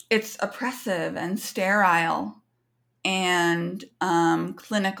 It's oppressive and sterile and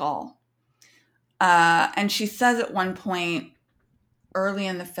clinical. And she says at one point early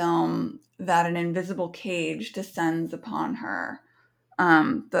in the film that an invisible cage descends upon her.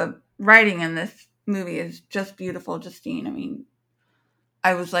 The writing in this movie is just beautiful, Justine. I mean,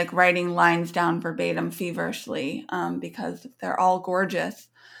 I was like writing lines down verbatim feverishly because they're all gorgeous.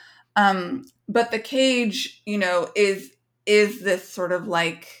 But the cage, is this sort of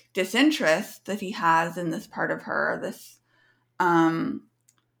like disinterest that he has in this part of her,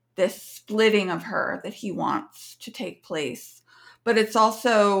 this splitting of her that he wants to take place. But it's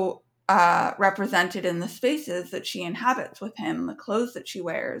also represented in the spaces that she inhabits with him, the clothes that she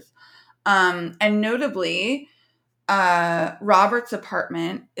wears. And notably, Robert's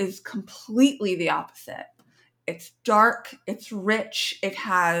apartment is completely the opposite. It's dark, it's rich, it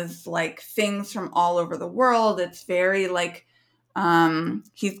has like things from all over the world. It's very like,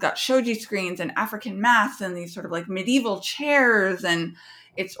 he's got shoji screens and African masks and these sort of like medieval chairs, and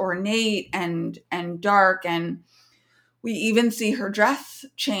it's ornate and dark. And we even see her dress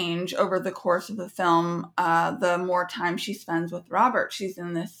change over the course of the film. The more time she spends with Robert, she's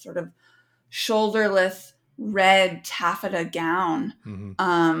in this sort of shoulderless red taffeta gown,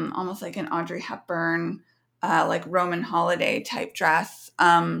 almost like an Audrey Hepburn, like Roman holiday type dress.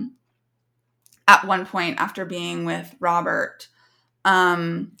 At one point after being with Robert,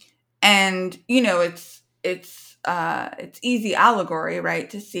 and it's easy allegory, right,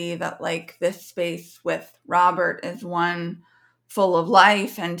 to see that like this space with Robert is one full of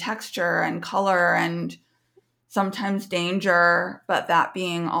life and texture and color and sometimes danger, but that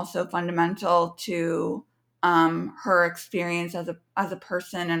being also fundamental to her experience as a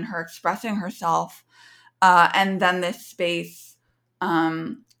person and her expressing herself. And then this space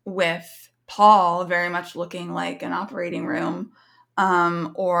with Paul very much looking like an operating room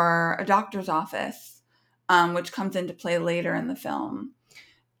or a doctor's office, which comes into play later in the film.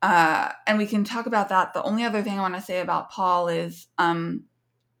 And we can talk about that. The only other thing I want to say about Paul is I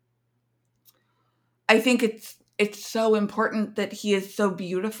think it's so important that he is so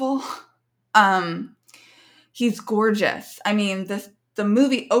beautiful. He's gorgeous. I mean, the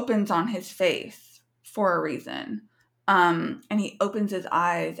movie opens on his face for a reason. And he opens his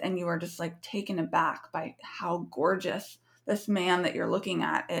eyes and you are just like taken aback by how gorgeous this man that you're looking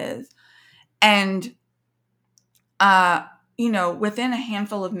at is. And, within a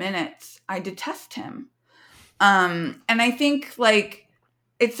handful of minutes, I detest him. And I think like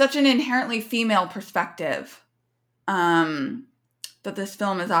it's such an inherently female perspective that this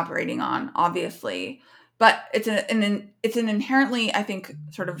film is operating on, obviously. But it's an inherently, I think,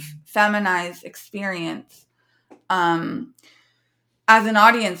 sort of feminized experience as an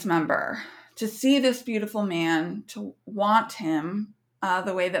audience member to see this beautiful man, to want him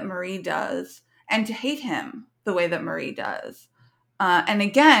the way that Marie does, and to hate him the way that Marie does. And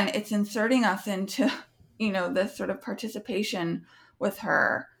again, it's inserting us into, this sort of participation with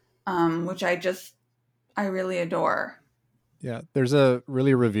her, which I really adore. Yeah, there's a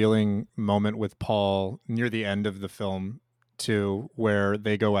really revealing moment with Paul near the end of the film too, where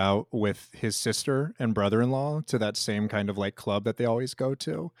they go out with his sister and brother-in-law to that same kind of like club that they always go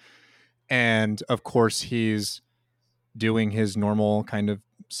to. And of course, he's doing his normal kind of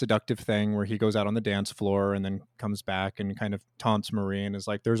seductive thing where he goes out on the dance floor and then comes back and kind of taunts Marie and is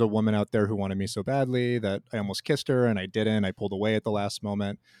like, there's a woman out there who wanted me so badly that I almost kissed her and I didn't. I pulled away at the last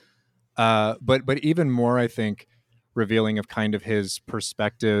moment. But even more, I think, revealing of kind of his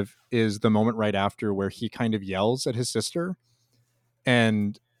perspective is the moment right after where he kind of yells at his sister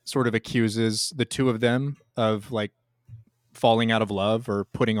and sort of accuses the two of them of like falling out of love or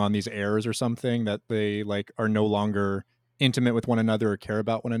putting on these airs or something, that they like are no longer intimate with one another or care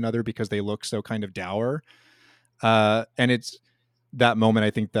about one another because they look so kind of dour. And it's that moment, I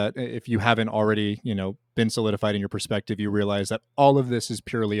think, that if you haven't already, been solidified in your perspective, you realize that all of this is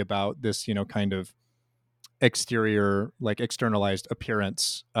purely about this, kind of exterior, like externalized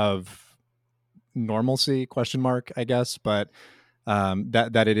appearance of normalcy, question mark, I guess. But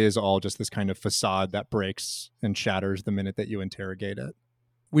that it is all just this kind of facade that breaks and shatters the minute that you interrogate it.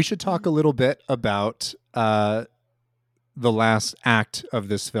 We should talk a little bit about the last act of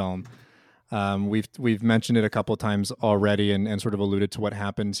this film. We've mentioned it a couple of times already and sort of alluded to what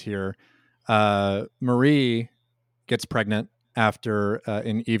happens here. Marie gets pregnant after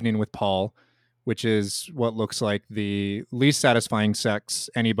an evening with Paul, which is what looks like the least satisfying sex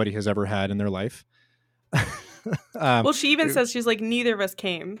anybody has ever had in their life. Well, she even says, she's like, neither of us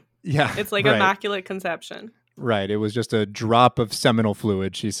came. Yeah. It's like right. immaculate conception. Right. It was just a drop of seminal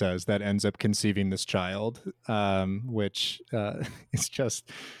fluid, she says, that ends up conceiving this child, which is just,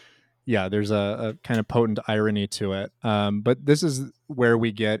 yeah, there's a kind of potent irony to it. But this is where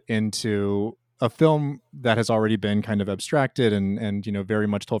we get into a film that has already been kind of abstracted and you know, very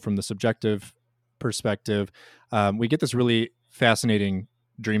much told from the subjective perspective. We get this really fascinating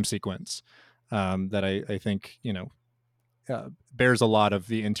dream sequence that I think, you know, bears a lot of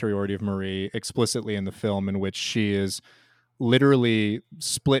the interiority of Marie explicitly in the film, in which she is literally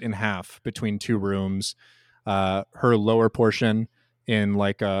split in half between two rooms. Her lower portion in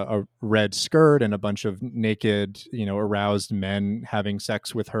like a red skirt and a bunch of naked, you know, aroused men having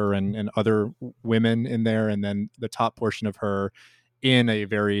sex with her and other women in there. And then the top portion of her in a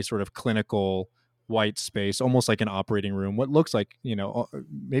very sort of clinical white space, almost like an operating room, what looks like, you know,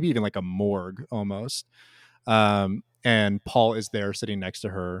 maybe even like a morgue almost. And Paul is there sitting next to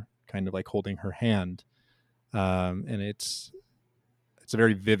her, kind of like holding her hand. And it's a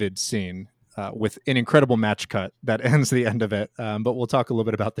very vivid scene with an incredible match cut that ends the end of it. But we'll talk a little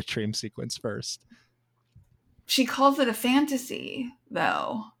bit about the dream sequence first. She calls it a fantasy,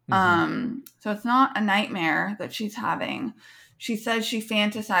 though. So it's not a nightmare that she's having. She says she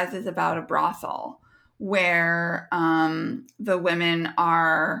fantasizes about a brothel where the women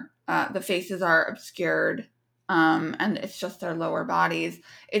are, the faces are obscured, and it's just their lower bodies.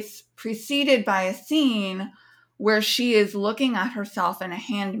 It's preceded by a scene where she is looking at herself in a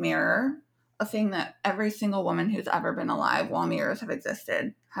hand mirror, a thing that every single woman who's ever been alive while mirrors have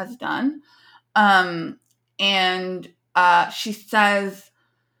existed has done. And she says,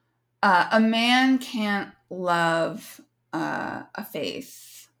 a man can't love a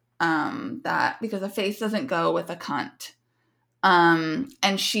face, that because a face doesn't go with a cunt.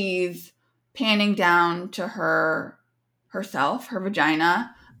 And she's panning down to herself, her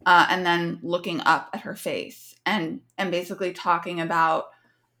vagina, and then looking up at her face, and basically talking about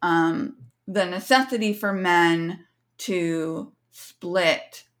the necessity for men to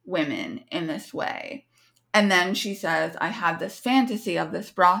split women in this way. And then she says, I have this fantasy of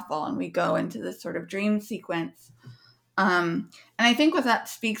this brothel, and we go into this sort of dream sequence. And I think what that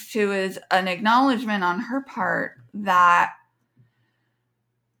speaks to is an acknowledgement on her part that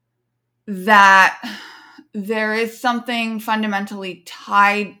there is something fundamentally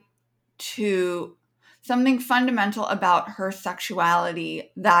tied to something fundamental about her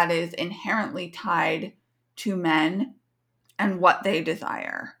sexuality that is inherently tied to men and what they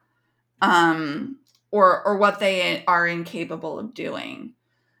desire, or what they are incapable of doing.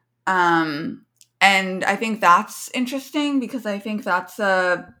 And I think that's interesting, because I think that's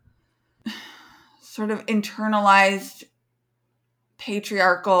a sort of internalized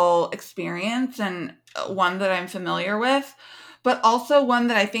patriarchal experience, and one that I'm familiar with, but also one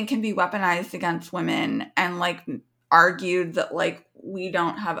that I think can be weaponized against women and like argued that like we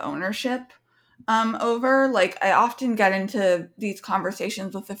don't have ownership over. Like, I often get into these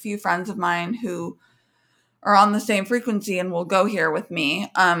conversations with a few friends of mine who are on the same frequency and will go here with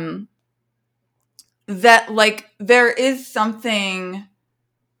me, that like there is something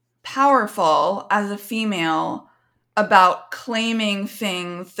powerful as a female about claiming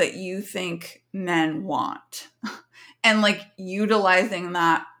things that you think men want and like utilizing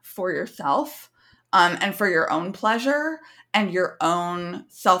that for yourself, and for your own pleasure and your own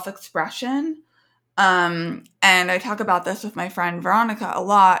self-expression. And I talk about this with my friend Veronica a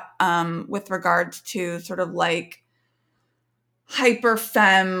lot, with regards to sort of like hyper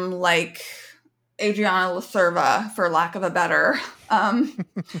femme, like Adriana Lacerva, for lack of a better term,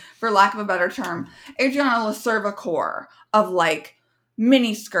 Adriana Lacerva core of like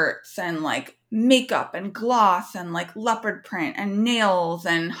mini skirts and like makeup and gloss and like leopard print and nails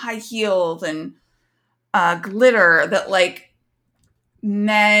and high heels and glitter, that like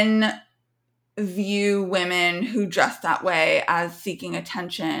men view women who dress that way as seeking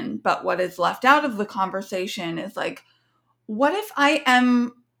attention. But what is left out of the conversation is like, what if I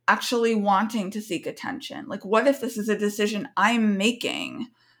am actually wanting to seek attention? Like, what if this is a decision I'm making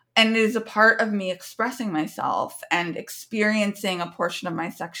and it is a part of me expressing myself and experiencing a portion of my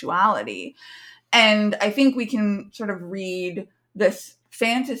sexuality? And I think we can sort of read this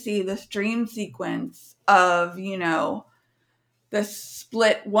fantasy, this dream sequence of, you know, this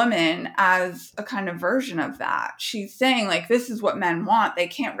split woman as a kind of version of that. She's saying, like, this is what men want. They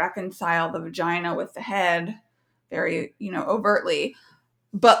can't reconcile the vagina with the head very, overtly.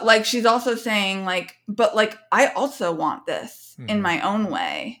 But, like, she's also saying, like, but, like, I also want this in my own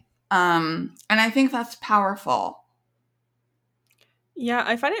way. And I think that's powerful. Yeah,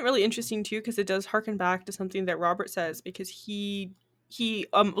 I find it really interesting too because it does harken back to something that Robert says, because he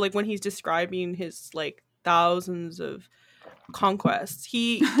like when he's describing his like thousands of conquests,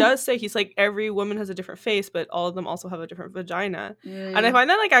 he does say, he's like, every woman has a different face, but all of them also have a different vagina. And I find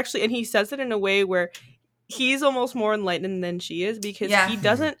that, like, actually, and he says it in a way where he's almost more enlightened than she is, because Yes.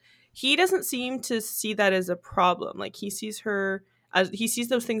 he doesn't seem to see that as a problem. Like, he sees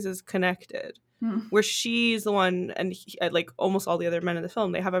those things as connected. Where she's the one, and like almost all the other men in the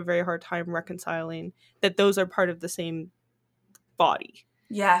film, they have a very hard time reconciling that those are part of the same body.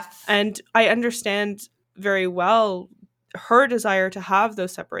 Yes. And I understand very well her desire to have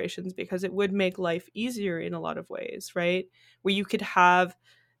those separations, because it would make life easier in a lot of ways, right? Where you could have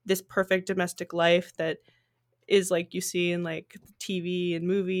this perfect domestic life that is like you see in like TV and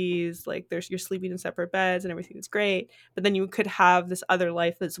movies, like you're sleeping in separate beds and everything is great, but then you could have this other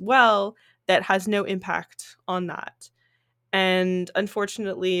life as well that has no impact on that. And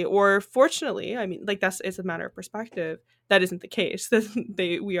unfortunately, or fortunately, I mean, like, it's a matter of perspective, that isn't the case.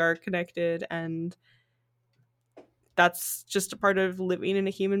 We are connected, and that's just a part of living in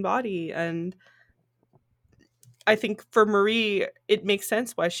a human body. And I think for Marie, it makes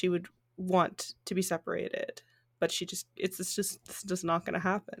sense why she would want to be separated, but it's just not going to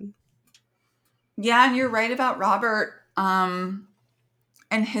happen. Yeah, and you're right about Robert,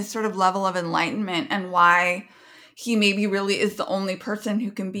 and his sort of level of enlightenment, and why he maybe really is the only person who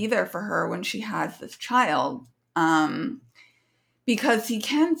can be there for her when she has this child, because he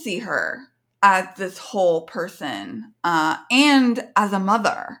can see her as this whole person, and as a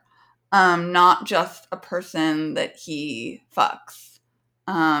mother, not just a person that he fucks.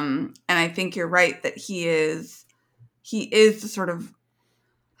 And I think you're right that he is the sort of,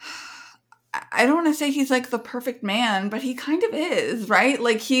 I don't want to say he's like the perfect man, but he kind of is, right?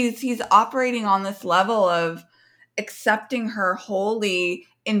 Like he's operating on this level of accepting her wholly,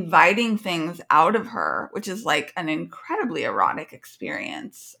 inviting things out of her, which is like an incredibly erotic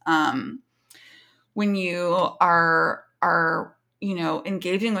experience. When you are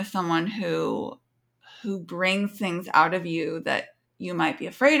engaging with someone who brings things out of you that you might be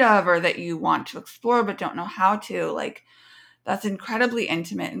afraid of, or that you want to explore but don't know how to, like, that's incredibly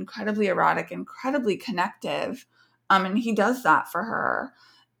intimate, incredibly erotic, incredibly connective. And he does that for her.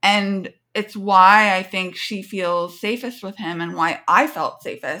 And it's why I think she feels safest with him, and why I felt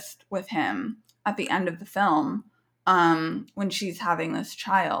safest with him at the end of the film, when she's having this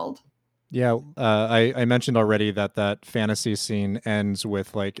child. Yeah, I mentioned already that fantasy scene ends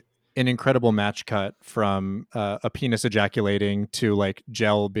with like an incredible match cut from a penis ejaculating to like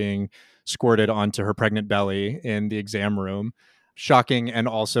gel being squirted onto her pregnant belly in the exam room. Shocking, and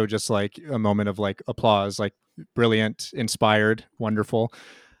also just like a moment of like applause, like brilliant, inspired, wonderful.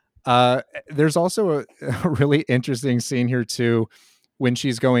 There's also a really interesting scene here too, when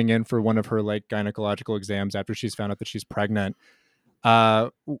she's going in for one of her like gynecological exams after she's found out that she's pregnant,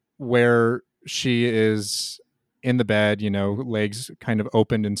 where she is in the bed, legs kind of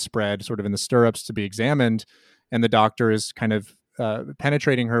opened and spread, sort of in the stirrups to be examined, and the doctor is kind of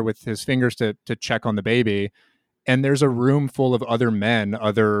penetrating her with his fingers to check on the baby. And there's a room full of other men,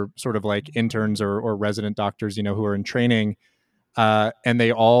 other sort of like interns or resident doctors, who are in training, and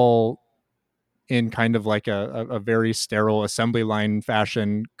they all, in kind of like a very sterile assembly line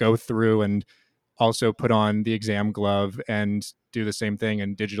fashion, go through and also put on the exam glove and do the same thing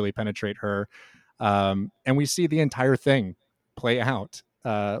and digitally penetrate her. And we see the entire thing play out,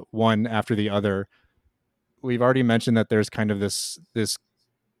 one after the other. We've already mentioned that there's kind of this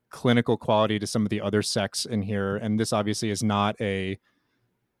clinical quality to some of the other sex in here, and this obviously is not a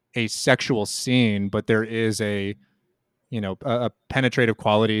sexual scene, but there is a penetrative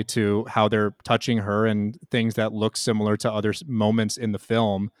quality to how they're touching her and things that look similar to other moments in the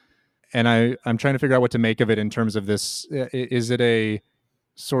film. And I'm trying to figure out what to make of it in terms of this. Is it a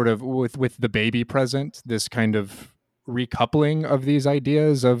sort of, with the baby present, this kind of recoupling of these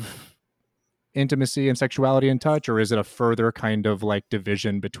ideas of intimacy and sexuality and touch, or is it a further kind of like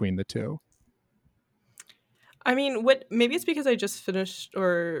division between the two? I mean, maybe it's because I just finished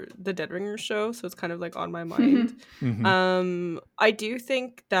or the Dead Ringers show, so it's kind of like on my mind. Mm-hmm. I do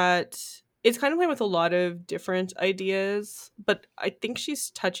think that it's kind of playing with a lot of different ideas, but I think she's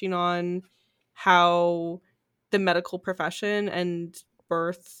touching on how the medical profession and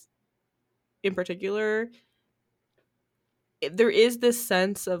birth in particular there is this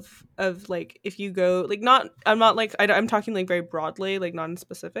sense of like, if you go like, not I'm not like I'm talking like very broadly, like not in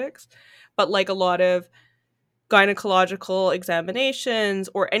specifics, but like a lot of gynecological examinations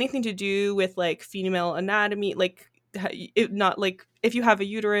or anything to do with like female anatomy, like not like if you have a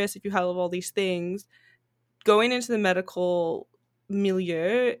uterus, if you have all these things, going into the medical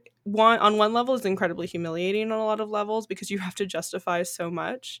milieu, on one level is incredibly humiliating on a lot of levels because you have to justify so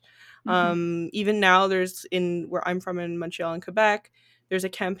much. Even now, there's, in where I'm from in Montreal and Quebec, there's a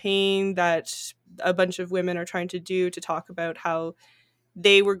campaign that a bunch of women are trying to do to talk about how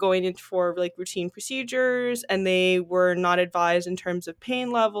they were going in for like routine procedures and they were not advised in terms of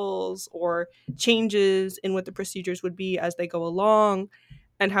pain levels or changes in what the procedures would be as they go along,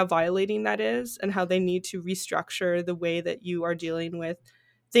 and how violating that is, and how they need to restructure the way that you are dealing with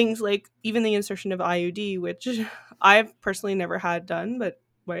things like even the insertion of IUD, which I've personally never had done, but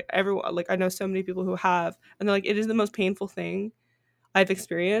everyone, like I know so many people who have, and they're like, it is the most painful thing I've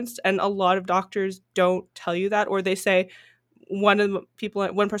experienced. And a lot of doctors don't tell you that, or they say, one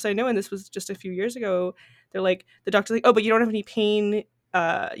person I know, and this was just a few years ago, they're like, the doctor's like, oh, but you don't have any pain,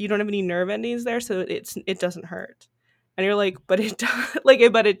 you don't have any nerve endings there, so it doesn't hurt. And you're like, but it does.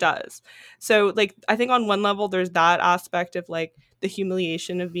 But it does. So like, I think on one level there's that aspect of like the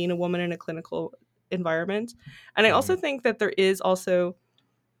humiliation of being a woman in a clinical environment, and I also think that there is also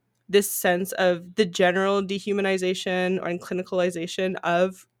this sense of the general dehumanization and clinicalization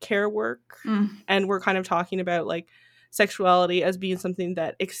of care work. And we're kind of talking about like sexuality as being something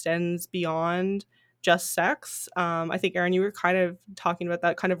that extends beyond just sex. I think, Erin, you were kind of talking about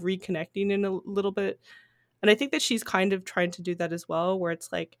that, kind of reconnecting in a little bit. And I think that she's kind of trying to do that as well, where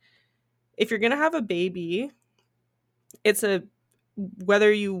it's like, if you're going to have a baby, it's a,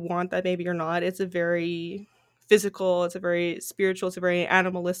 whether you want that baby or not, it's a very physical, it's a very spiritual, it's a very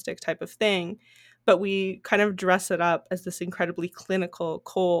animalistic type of thing. But we kind of dress it up as this incredibly clinical,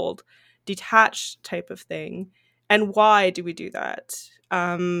 cold, detached type of thing. And why do we do that?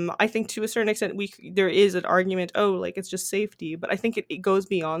 I think to a certain extent, there is an argument, oh, like it's just safety. But I think it goes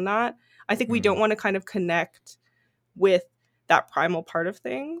beyond that. I think we don't want to kind of connect with that primal part of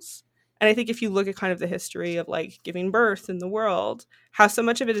things. And I think if you look at kind of the history of like giving birth in the world, how so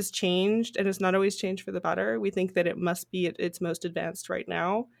much of it has changed, and it's not always changed for the better. We think that it must be at its most advanced right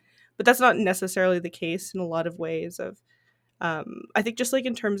now, but that's not necessarily the case in a lot of ways. I think just like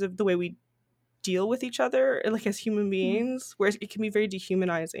in terms of the way we deal with each other, like as human beings, where it can be very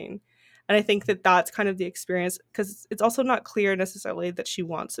dehumanizing. And I think that that's kind of the experience, because it's also not clear necessarily that she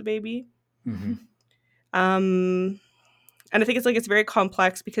wants a baby. And I think it's very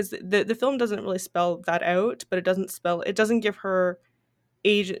complex, because the film doesn't really spell that out, but it doesn't give her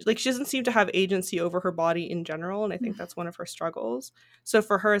agent, like she doesn't seem to have agency over her body in general, and I think that's one of her struggles. So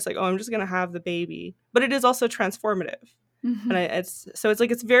for her, it's like, oh, I'm just gonna have the baby, but it is also transformative. And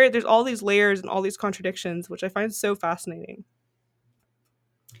it's very, there's all these layers and all these contradictions, which I find so fascinating.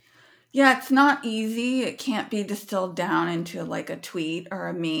 Yeah, it's not easy. It can't be distilled down into like a tweet or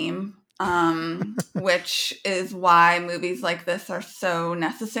a meme, which is why movies like this are so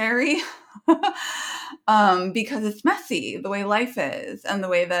necessary. Because it's messy, the way life is, and the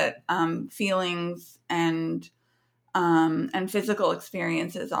way that feelings and physical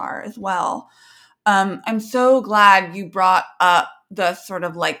experiences are as well. I'm so glad you brought up the sort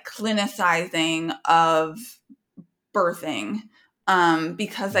of like clinicizing of birthing,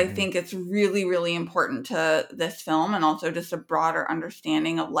 because I think it's really, really important to this film, and also just a broader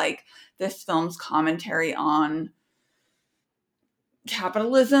understanding of like this film's commentary on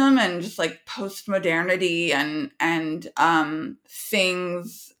capitalism and just like post-modernity and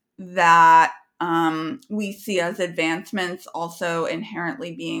things that we see as advancements also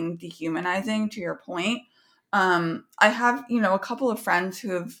inherently being dehumanizing, to your point. I have, a couple of friends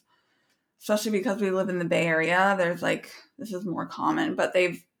who have, especially because we live in the Bay Area, there's like, this is more common, but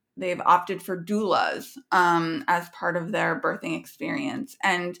they've opted for doulas as part of their birthing experience.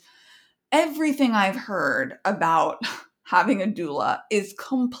 And everything I've heard about having a doula is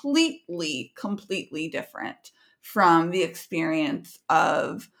completely, completely different from the experience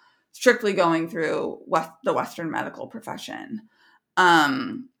of strictly going through the Western medical profession.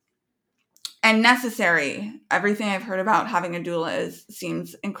 And necessary. Everything I've heard about having a doula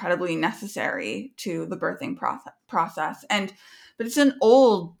seems incredibly necessary to the birthing process. But it's an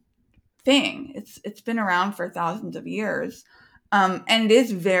old thing. It's been around for thousands of years. And it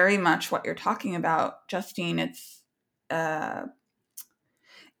is very much what you're talking about, Justine. It's an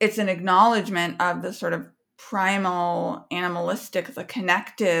acknowledgement of the sort of primal, animalistic, the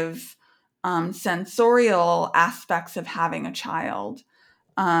connective, sensorial aspects of having a child,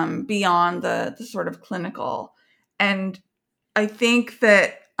 beyond the sort of clinical. And I think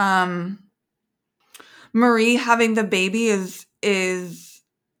that Marie having the baby is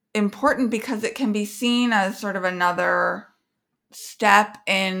important because it can be seen as sort of another step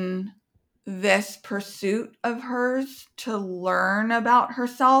in this pursuit of hers to learn about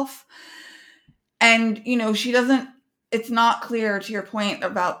herself. And, she doesn't, it's not clear, to your point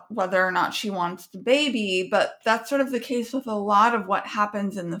about whether or not she wants the baby, but that's sort of the case with a lot of what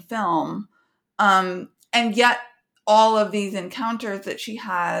happens in the film. And yet all of these encounters that she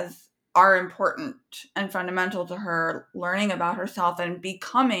has are important and fundamental to her learning about herself and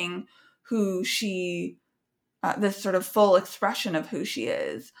becoming who she, this sort of full expression of who she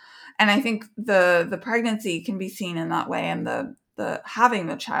is. And I think the pregnancy can be seen in that way, and the having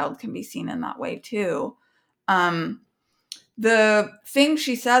the child can be seen in that way too. The thing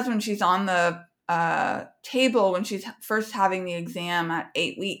she says when she's on the table, when she's first having the exam at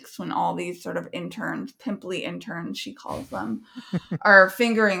 8 weeks, when all these sort of interns, pimply interns, she calls them, are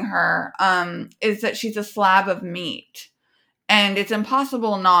fingering her, is that she's a slab of meat. And it's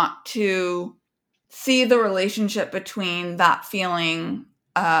impossible not to see the relationship between that feeling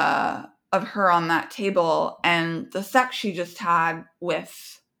of her on that table and the sex she just had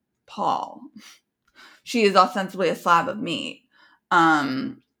with Paul. She is ostensibly a slab of meat,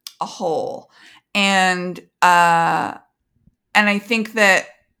 a whole. And I think that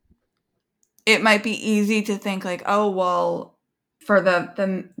it might be easy to think like, oh, well, for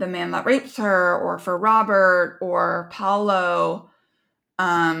the man that rapes her, or for Robert or Paolo,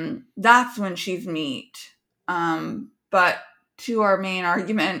 that's when she's meat. But to our main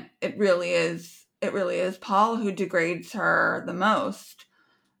argument, it really is Paul who degrades her the most.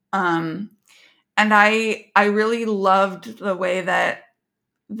 And I really loved the way that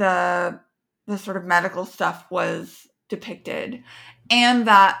the sort of medical stuff was depicted, and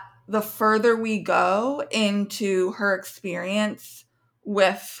that the further we go into her experience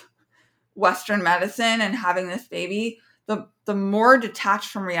with Western medicine and having this baby, the more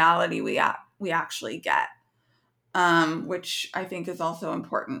detached from reality we actually get, which I think is also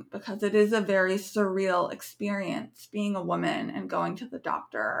important because it is a very surreal experience being a woman and going to the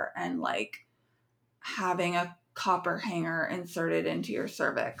doctor and like having a copper hanger inserted into your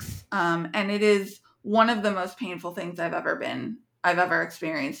cervix. And it is one of the most painful things I've ever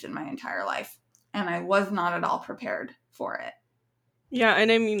experienced in my entire life. And I was not at all prepared for it. Yeah,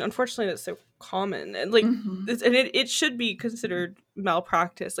 and I mean, unfortunately, that's so common, and like, Mm-hmm. it should be considered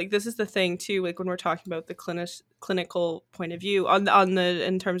malpractice. Like, this is the thing too. Like when we're talking about the clinical point of view on the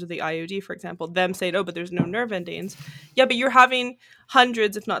in terms of the IUD, for example, them saying, "Oh, but there's no nerve endings." Yeah, but you're having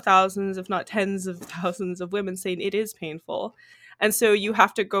hundreds, if not thousands, if not tens of thousands of women saying it is painful, and so you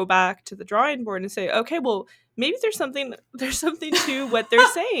have to go back to the drawing board and say, "Okay, well, maybe there's something to what they're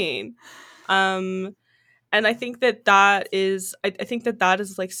saying." And I think that is I think that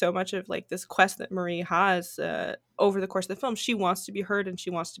is like so much of like this quest that Marie has over the course of the film. She wants to be heard and she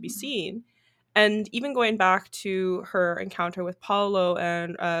wants to be seen. And even going back to her encounter with Paolo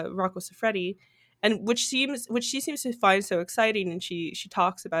and Rocco Siffredi, and which she seems to find so exciting, and she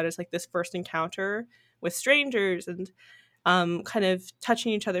talks about it as like this first encounter with strangers, and kind of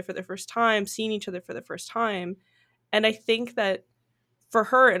touching each other for the first time, seeing each other for the first time. And I think that for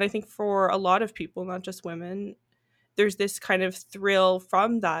her, and I think for a lot of people, not just women, there's this kind of thrill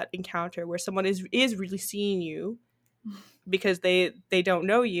from that encounter where someone is really seeing you because they don't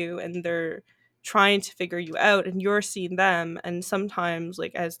know you, and they're trying to figure you out, and you're seeing them. And sometimes,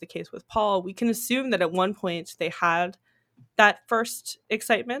 like as the case with Paul, we can assume that at one point they had that first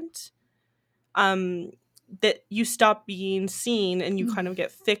excitement, that you stop being seen and you kind of get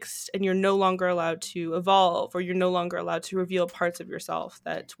fixed, and you're no longer allowed to evolve, or you're no longer allowed to reveal parts of yourself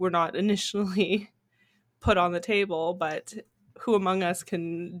that were not initially put on the table. But who among us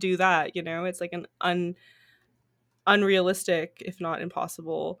can do that? It's like an unrealistic, if not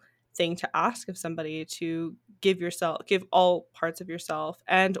impossible, thing to ask of somebody, to give all parts of yourself,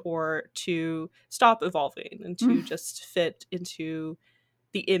 and or to stop evolving and to just fit into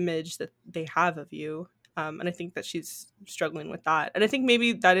the image that they have of you. And I think that she's struggling with that. And I think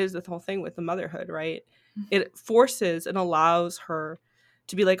maybe that is the whole thing with the motherhood, right? It forces and allows her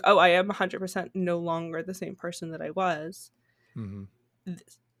to be like, oh, I am 100% no longer the same person that I was. Mm-hmm.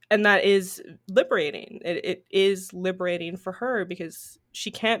 And that is liberating. It is liberating for her because she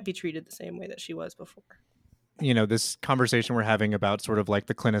can't be treated the same way that she was before. This conversation we're having about sort of like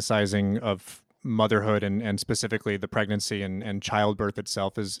the clinicizing of motherhood and specifically the pregnancy and childbirth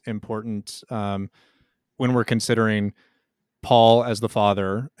itself is important when we're considering Paul as the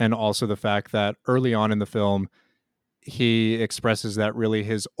father, and also the fact that early on in the film, he expresses that really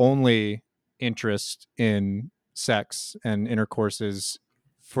his only interest in sex and intercourse is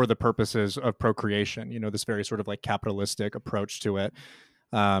for the purposes of procreation, this very sort of like capitalistic approach to it,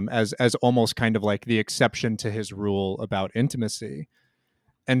 as almost kind of like the exception to his rule about intimacy.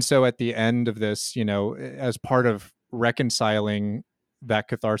 And so at the end of this, as part of reconciling that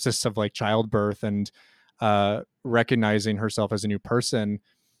catharsis of like childbirth and recognizing herself as a new person,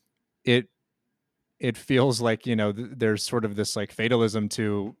 it feels like, there's sort of this like fatalism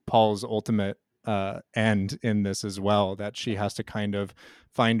to Paul's ultimate end in this as well, that she has to kind of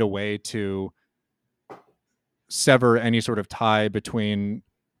find a way to sever any sort of tie between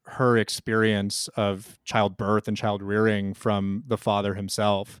her experience of childbirth and child rearing from the father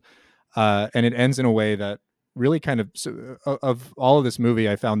himself. And it ends in a way that really kind of all of this movie,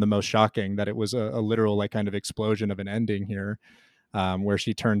 I found the most shocking, that it was a literal like kind of explosion of an ending here, where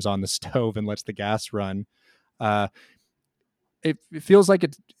she turns on the stove and lets the gas run. It feels like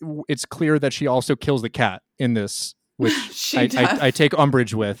it's clear that she also kills the cat in this, which I take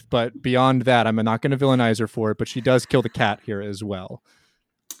umbrage with. But beyond that, I'm not going to villainize her for it, but she does kill the cat here as well.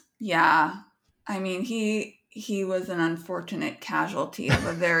 Yeah. I mean, he was an unfortunate casualty of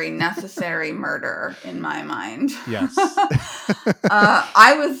a very necessary murder in my mind. Yes.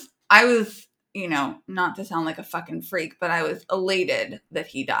 I was, not to sound like a fucking freak, but I was elated that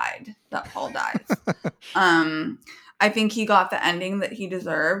he died, that Paul dies. I think he got the ending that he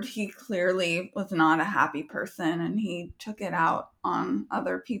deserved. He clearly was not a happy person, and he took it out on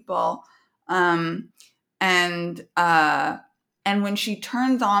other people. And when she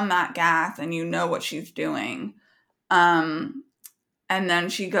turns on that gas and you know what she's doing, and then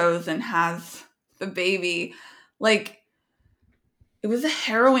she goes and has the baby, like, it was a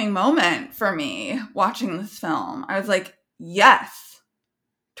harrowing moment for me watching this film. I was like, yes,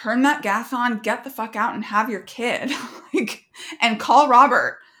 turn that gas on, get the fuck out and have your kid. And call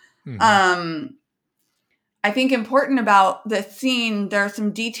Robert. Mm-hmm. I think important about this scene, there are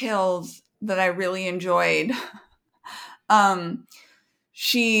some details that I really enjoyed.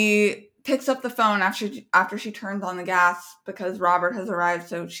 She picks up the phone after she turns on the gas because Robert has arrived.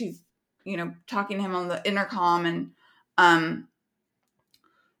 So she's, talking to him on the intercom, and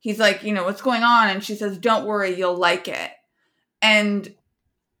he's like, what's going on? And she says, don't worry, you'll like it. And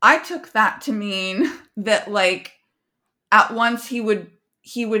I took that to mean that, like, at once he would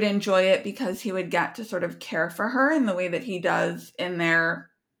enjoy it because he would get to sort of care for her in the way that he does in their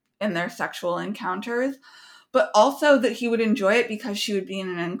sexual encounters, but also that he would enjoy it because she would be in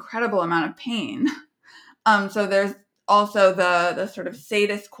an incredible amount of pain. So there's also the sort of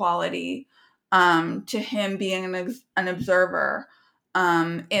sadist quality to him being an observer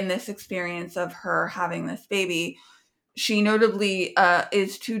in this experience of her having this baby. She notably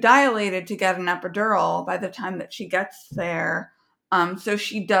is too dilated to get an epidural by the time that she gets there. So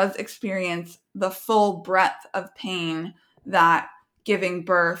she does experience the full breadth of pain that giving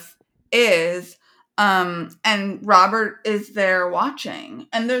birth is. And Robert is there watching.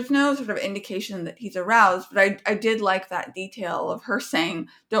 And there's no sort of indication that he's aroused, but I did like that detail of her saying,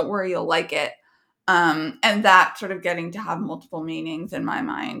 don't worry, you'll like it. And that sort of getting to have multiple meanings in my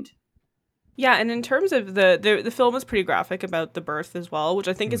mind. Yeah, and in terms of the film is pretty graphic about the birth as well, which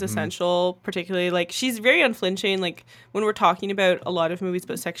I think is essential, particularly, like, she's very unflinching. Like, when we're talking about a lot of movies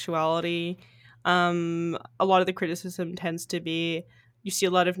about sexuality, a lot of the criticism tends to be you see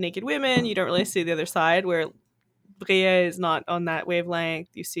a lot of naked women, you don't really see the other side, where Brea is not on that wavelength.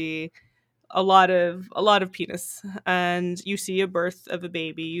 You see a lot of penis, and you see a birth of a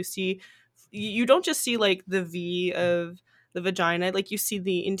baby. You don't just see like the V of the vagina, like you see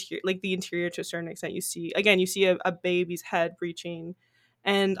the interior to a certain extent. You see a baby's head reaching,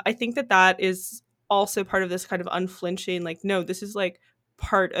 and I think that is also part of this kind of unflinching, like, no, this is like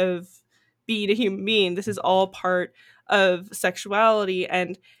part of being a human being. This is all part of sexuality,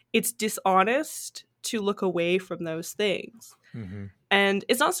 and it's dishonest to look away from those things. Mm-hmm. And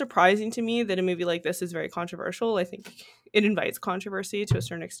it's not surprising to me that a movie like this is very controversial. I think it invites controversy to a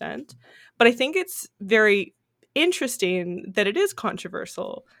certain extent, but I think it's very interesting that it is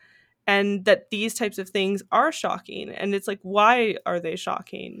controversial and that these types of things are shocking. And it's like, why are they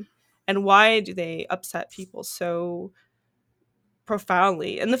shocking? And why do they upset people so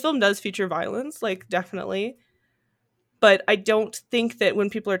profoundly? And the film does feature violence, like, definitely. But I don't think that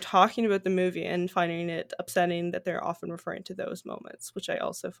when people are talking about the movie and finding it upsetting, that they're often referring to those moments, which I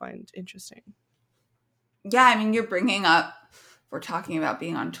also find interesting. Yeah, I mean, you're bringing up, we're talking about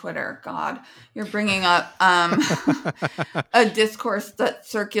being on Twitter, God, you're bringing up a discourse that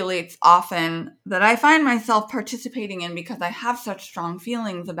circulates often that I find myself participating in because I have such strong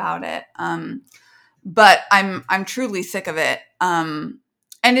feelings about it. But I'm truly sick of it.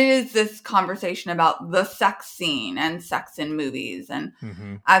 And it is this conversation about the sex scene and sex in movies. And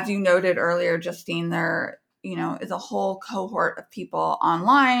as you noted earlier, Justine, there, is a whole cohort of people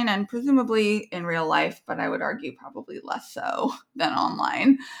online and presumably in real life, but I would argue probably less so than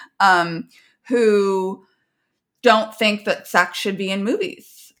online, who don't think that sex should be in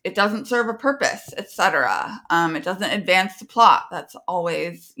movies. It doesn't serve a purpose, etc. It doesn't advance the plot. That's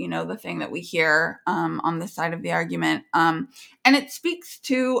always, the thing that we hear on this side of the argument. And it speaks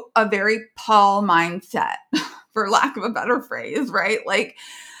to a very Paul mindset, for lack of a better phrase, right? Like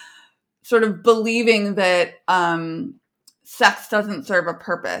sort of believing that sex doesn't serve a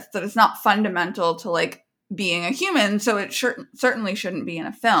purpose, that it's not fundamental to like being a human, so it certainly shouldn't be in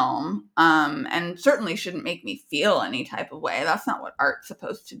a film, and certainly shouldn't make me feel any type of way. That's not what art's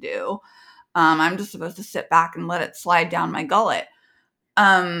supposed to do. I'm just supposed to sit back and let it slide down my gullet.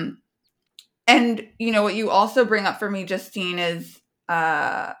 And what you also bring up for me, Justine, is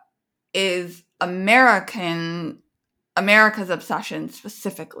America's obsession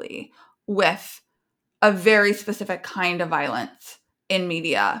specifically with a very specific kind of violence in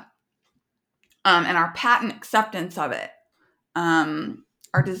media. And our patent acceptance of it,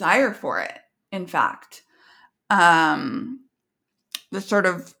 our desire for it, in fact, the sort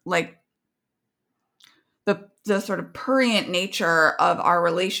of like the sort of prurient nature of our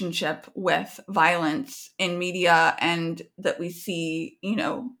relationship with violence in media, and that we see,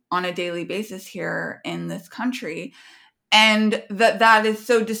 on a daily basis here in this country, and that is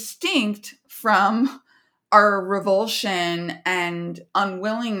so distinct from our revulsion and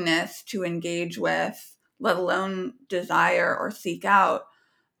unwillingness to engage with, let alone desire or seek out,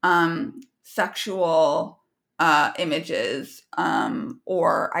 sexual images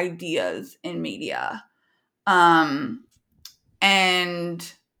or ideas in media. And,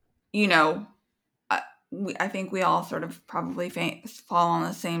 I think we all sort of probably fall on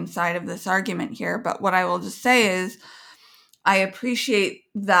the same side of this argument here. But what I will just say is I appreciate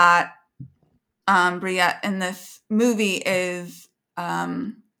that Briette in this movie is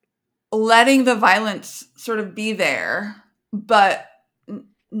letting the violence sort of be there, but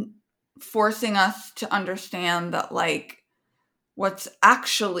forcing us to understand that like what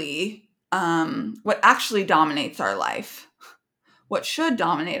actually dominates our life, what should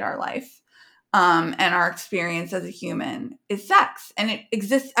dominate our life, and our experience as a human is sex. And it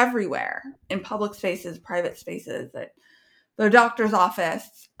exists everywhere, in public spaces, private spaces, at the doctor's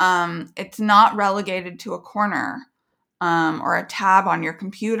office. It's not relegated to a corner or a tab on your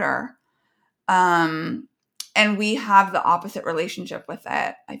computer. And we have the opposite relationship with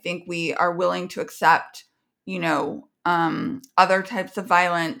it. I think we are willing to accept, other types of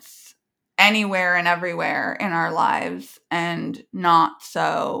violence anywhere and everywhere in our lives, and not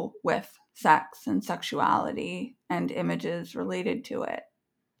so with sex and sexuality and images related to it.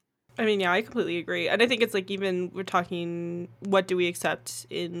 I mean, yeah, I completely agree. And I think it's like, even we're talking, what do we accept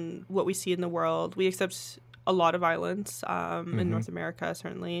in what we see in the world? We accept a lot of violence in North America,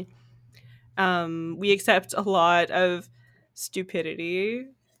 certainly. We accept a lot of stupidity,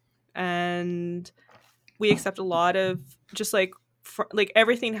 and we accept a lot of just like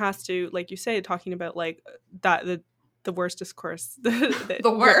everything has to, like you say, talking about like that the worst discourse, the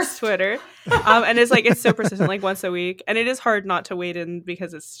worst Twitter, and it's like it's so persistent, like once a week, and it is hard not to wade in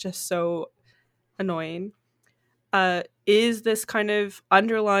because it's just so annoying. Is this kind of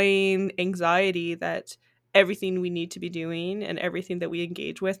underlying anxiety that everything we need to be doing and everything that we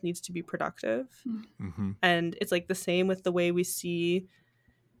engage with needs to be productive, and it's like the same with the way we see.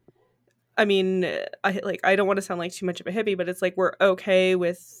 I mean, I don't want to sound like too much of a hippie, but it's like we're okay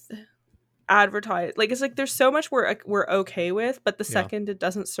with advertise, like it's like there's so much we're okay with, but the second it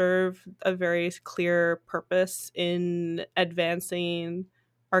doesn't serve a very clear purpose in advancing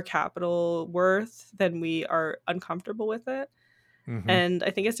our capital worth, then we are uncomfortable with it. And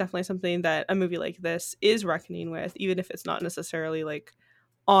I think it's definitely something that a movie like this is reckoning with, even if it's not necessarily like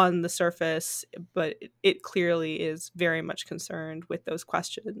on the surface, but it clearly is very much concerned with those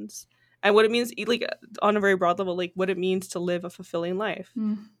questions and what it means, like on a very broad level, like what it means to live a fulfilling life.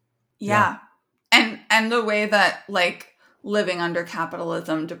 Yeah. And the way that like living under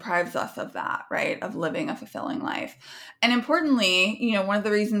capitalism deprives us of that, right? Of living a fulfilling life. And importantly, one of the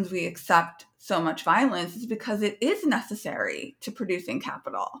reasons we accept so much violence is because it is necessary to producing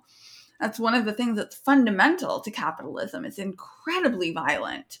capital. That's one of the things that's fundamental to capitalism. It's incredibly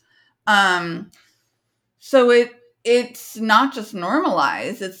violent. So it's not just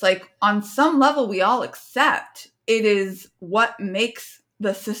normalized. It's like on some level we all accept it is what makes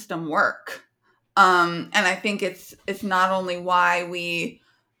the system work. And I think it's not only why we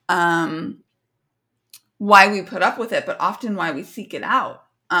put up with it, but often why we seek it out.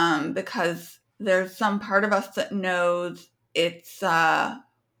 because there's some part of us that knows it's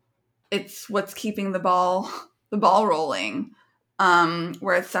what's keeping the ball rolling,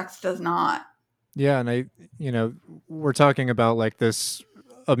 whereas sex does not. Yeah, and we're talking about like this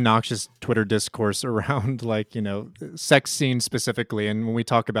obnoxious Twitter discourse around like, sex scenes specifically. And when we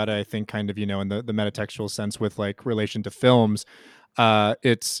talk about it, I think kind of, in the metatextual sense with like relation to films,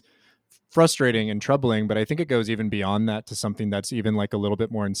 it's frustrating and troubling, but I think it goes even beyond that to something that's even like a little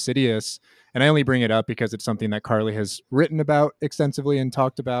bit more insidious. And I only bring it up because it's something that Carly has written about extensively and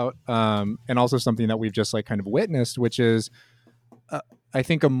talked about, and also something that we've just like kind of witnessed, which is, I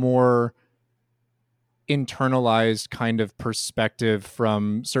think, a more internalized kind of perspective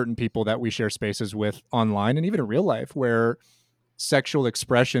from certain people that we share spaces with online and even in real life, where sexual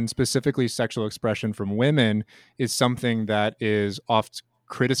expression, specifically sexual expression from women, is something that is oft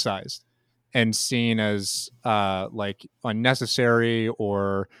criticized and seen as like unnecessary,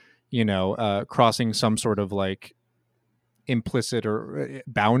 or crossing some sort of like implicit or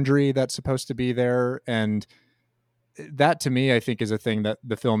boundary that's supposed to be there. And that, to me, I think, is a thing that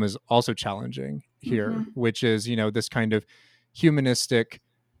the film is also challenging here, which is, this kind of humanistic,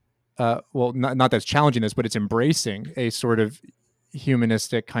 well, not that's challenging this, but it's embracing a sort of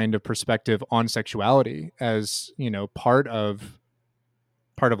humanistic kind of perspective on sexuality as, part of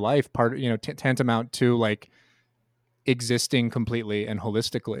life, tantamount to like existing completely and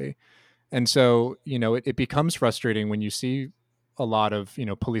holistically. And so, it becomes frustrating when you see a lot of,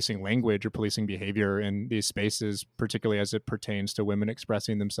 policing language or policing behavior in these spaces, particularly as it pertains to women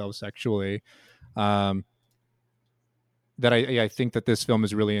expressing themselves sexually. That I think that this film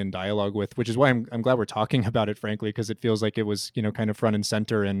is really in dialogue with, which is why I'm glad we're talking about it, frankly, because it feels like it was, kind of front and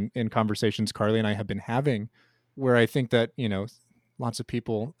center in conversations Carly and I have been having, where I think that, lots of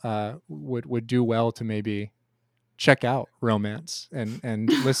people would do well to maybe check out Romance and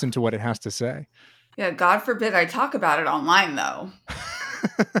listen to what it has to say. Yeah, God forbid I talk about it online, though.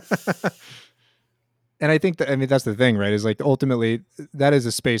 And I think that, that's the thing, right? Is like ultimately that is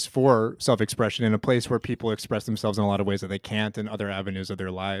a space for self-expression, in a place where people express themselves in a lot of ways that they can't in other avenues of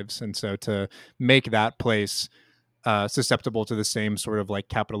their lives. And so to make that place susceptible to the same sort of like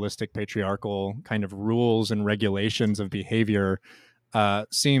capitalistic, patriarchal kind of rules and regulations of behavior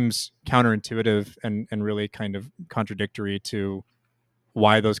seems counterintuitive and really kind of contradictory to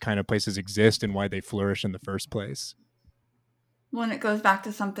why those kind of places exist and why they flourish in the first place. When it goes back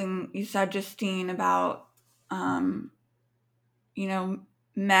to something you said, Justine, about, men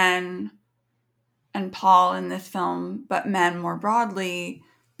and Paul in this film, but men more broadly,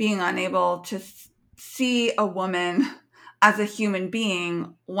 being unable to see a woman as a human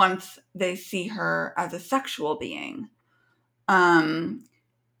being once they see her as a sexual being. And,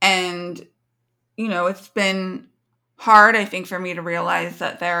 it's been hard, I think, for me to realize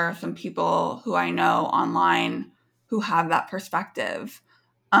that there are some people who I know online who have that perspective.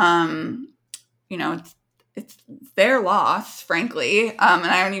 It's their loss, frankly. And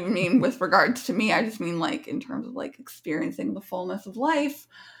I don't even mean with regards to me. I just mean like in terms of like experiencing the fullness of life.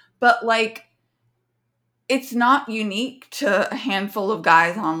 But like, it's not unique to a handful of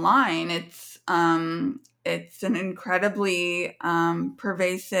guys online. It's an incredibly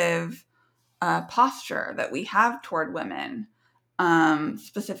pervasive posture that we have toward women,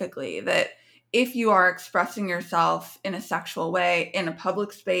 specifically, that if you are expressing yourself in a sexual way in a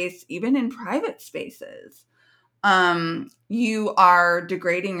public space, even in private spaces, you are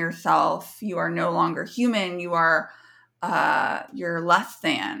degrading yourself. You are no longer human. You're less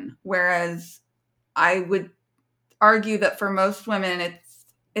than. Whereas I would argue that for most women,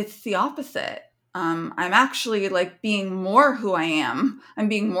 it's the opposite. I'm actually like being more who I am. I'm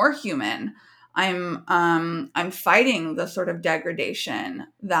being more human. I'm fighting the sort of degradation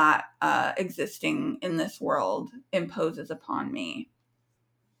that existing in this world imposes upon me.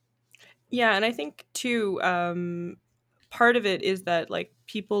 Yeah, and I think too, part of it is that like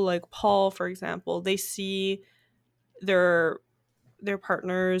people like Paul, for example, they see their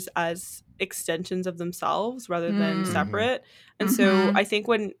partners as extensions of themselves rather than separate. And so I think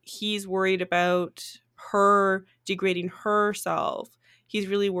when he's worried about her degrading herself, he's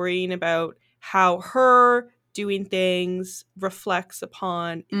really worrying about how her doing things reflects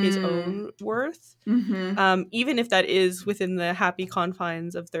upon his own worth, even if that is within the happy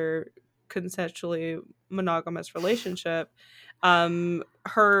confines of their consensually monogamous relationship.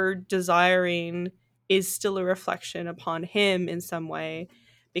 Her desiring is still a reflection upon him in some way,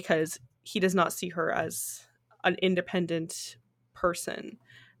 because he does not see her as an independent person,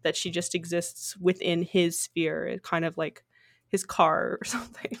 that she just exists within his sphere, kind of like his car or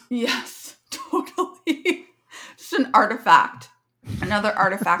something. Yes, totally. Just an artifact. another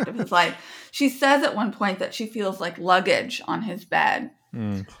artifact of his life. She says at one point that she feels like luggage on his bed.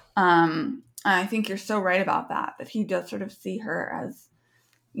 And I think you're so right about that he does sort of see her as,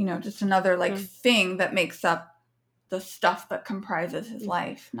 just another thing that makes up the stuff that comprises his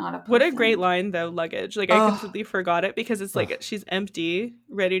life, not a person. What a great line, though, luggage. I completely forgot it because it's she's empty,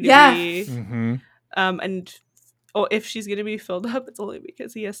 ready to be. Mm-hmm. And if she's going to be filled up, it's only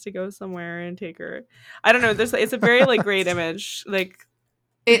because he has to go somewhere and take her. I don't know. It's a very great image.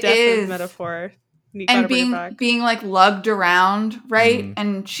 It is metaphor. And being lugged around, right?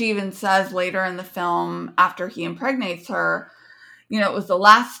 And she even says later in the film, after he impregnates her, it was the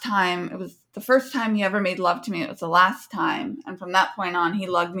last time, it was the first time he ever made love to me. It was the last time. And from that point on, he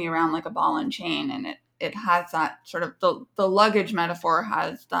lugged me around like a ball and chain. And it has that sort of, the luggage metaphor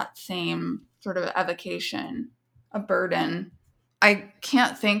has that same sort of evocation, a burden. I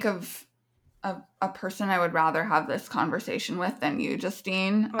can't think of a person I would rather have this conversation with than you,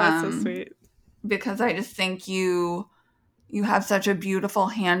 Justine. Oh, that's so sweet. Because I just think you have such a beautiful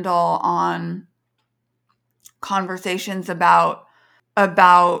handle on conversations about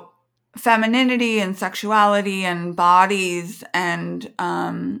femininity and sexuality and bodies and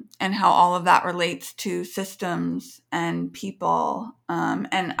how all of that relates to systems and people.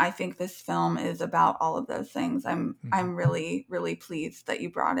 And I think this film is about all of those things. I'm really, really pleased that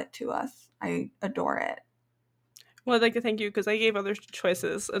you brought it to us. I adore it. Well, I'd like to thank you because I gave other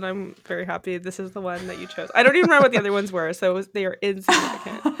choices, and I'm very happy this is the one that you chose. I don't even remember what the other ones were, so they are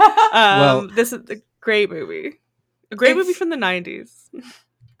insignificant. This is a great movie. A great movie from the 90s.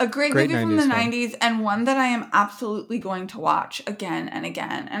 A great movie from the 90s, and one that I am absolutely going to watch again and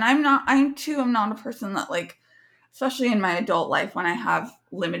again. And I too am not a person that especially in my adult life when I have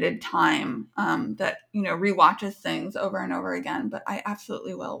limited time, that, rewatches things over and over again. But I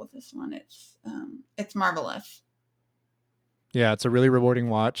absolutely will with this one. It's marvelous. Yeah, it's a really rewarding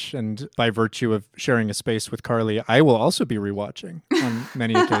watch, and by virtue of sharing a space with Carly, I will also be rewatching on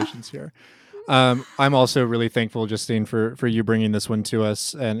many occasions here. I'm also really thankful, Justine, for you bringing this one to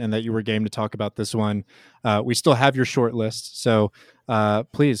us and that you were game to talk about this one. We still have your short list, so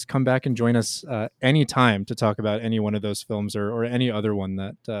please come back and join us anytime to talk about any one of those films or any other one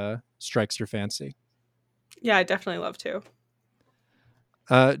that strikes your fancy. Yeah, I'd definitely love to.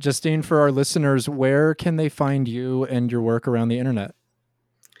 Justine, for our listeners, where can they find you and your work around the internet?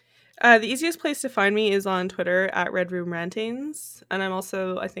 The easiest place to find me is on Twitter at Red Room Rantings, and I'm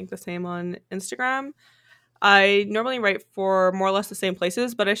also, I think, the same on Instagram. I normally write for more or less the same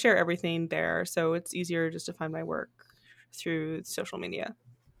places, but I share everything there, so it's easier just to find my work through social media.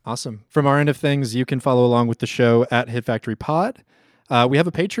 Awesome. From our end of things, you can follow along with the show at Hit Factory Pod. We have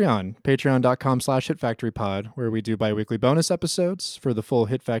a Patreon, patreon.com/HitFactoryPod, where we do bi-weekly bonus episodes for the full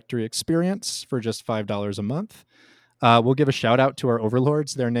Hit Factory experience for just $5 a month. We'll give a shout out to our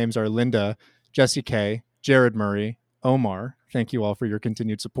overlords. Their names are Linda, Jesse K, Jared Murray, Omar. Thank you all for your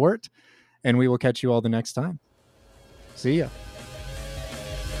continued support, and we will catch you all the next time. See ya.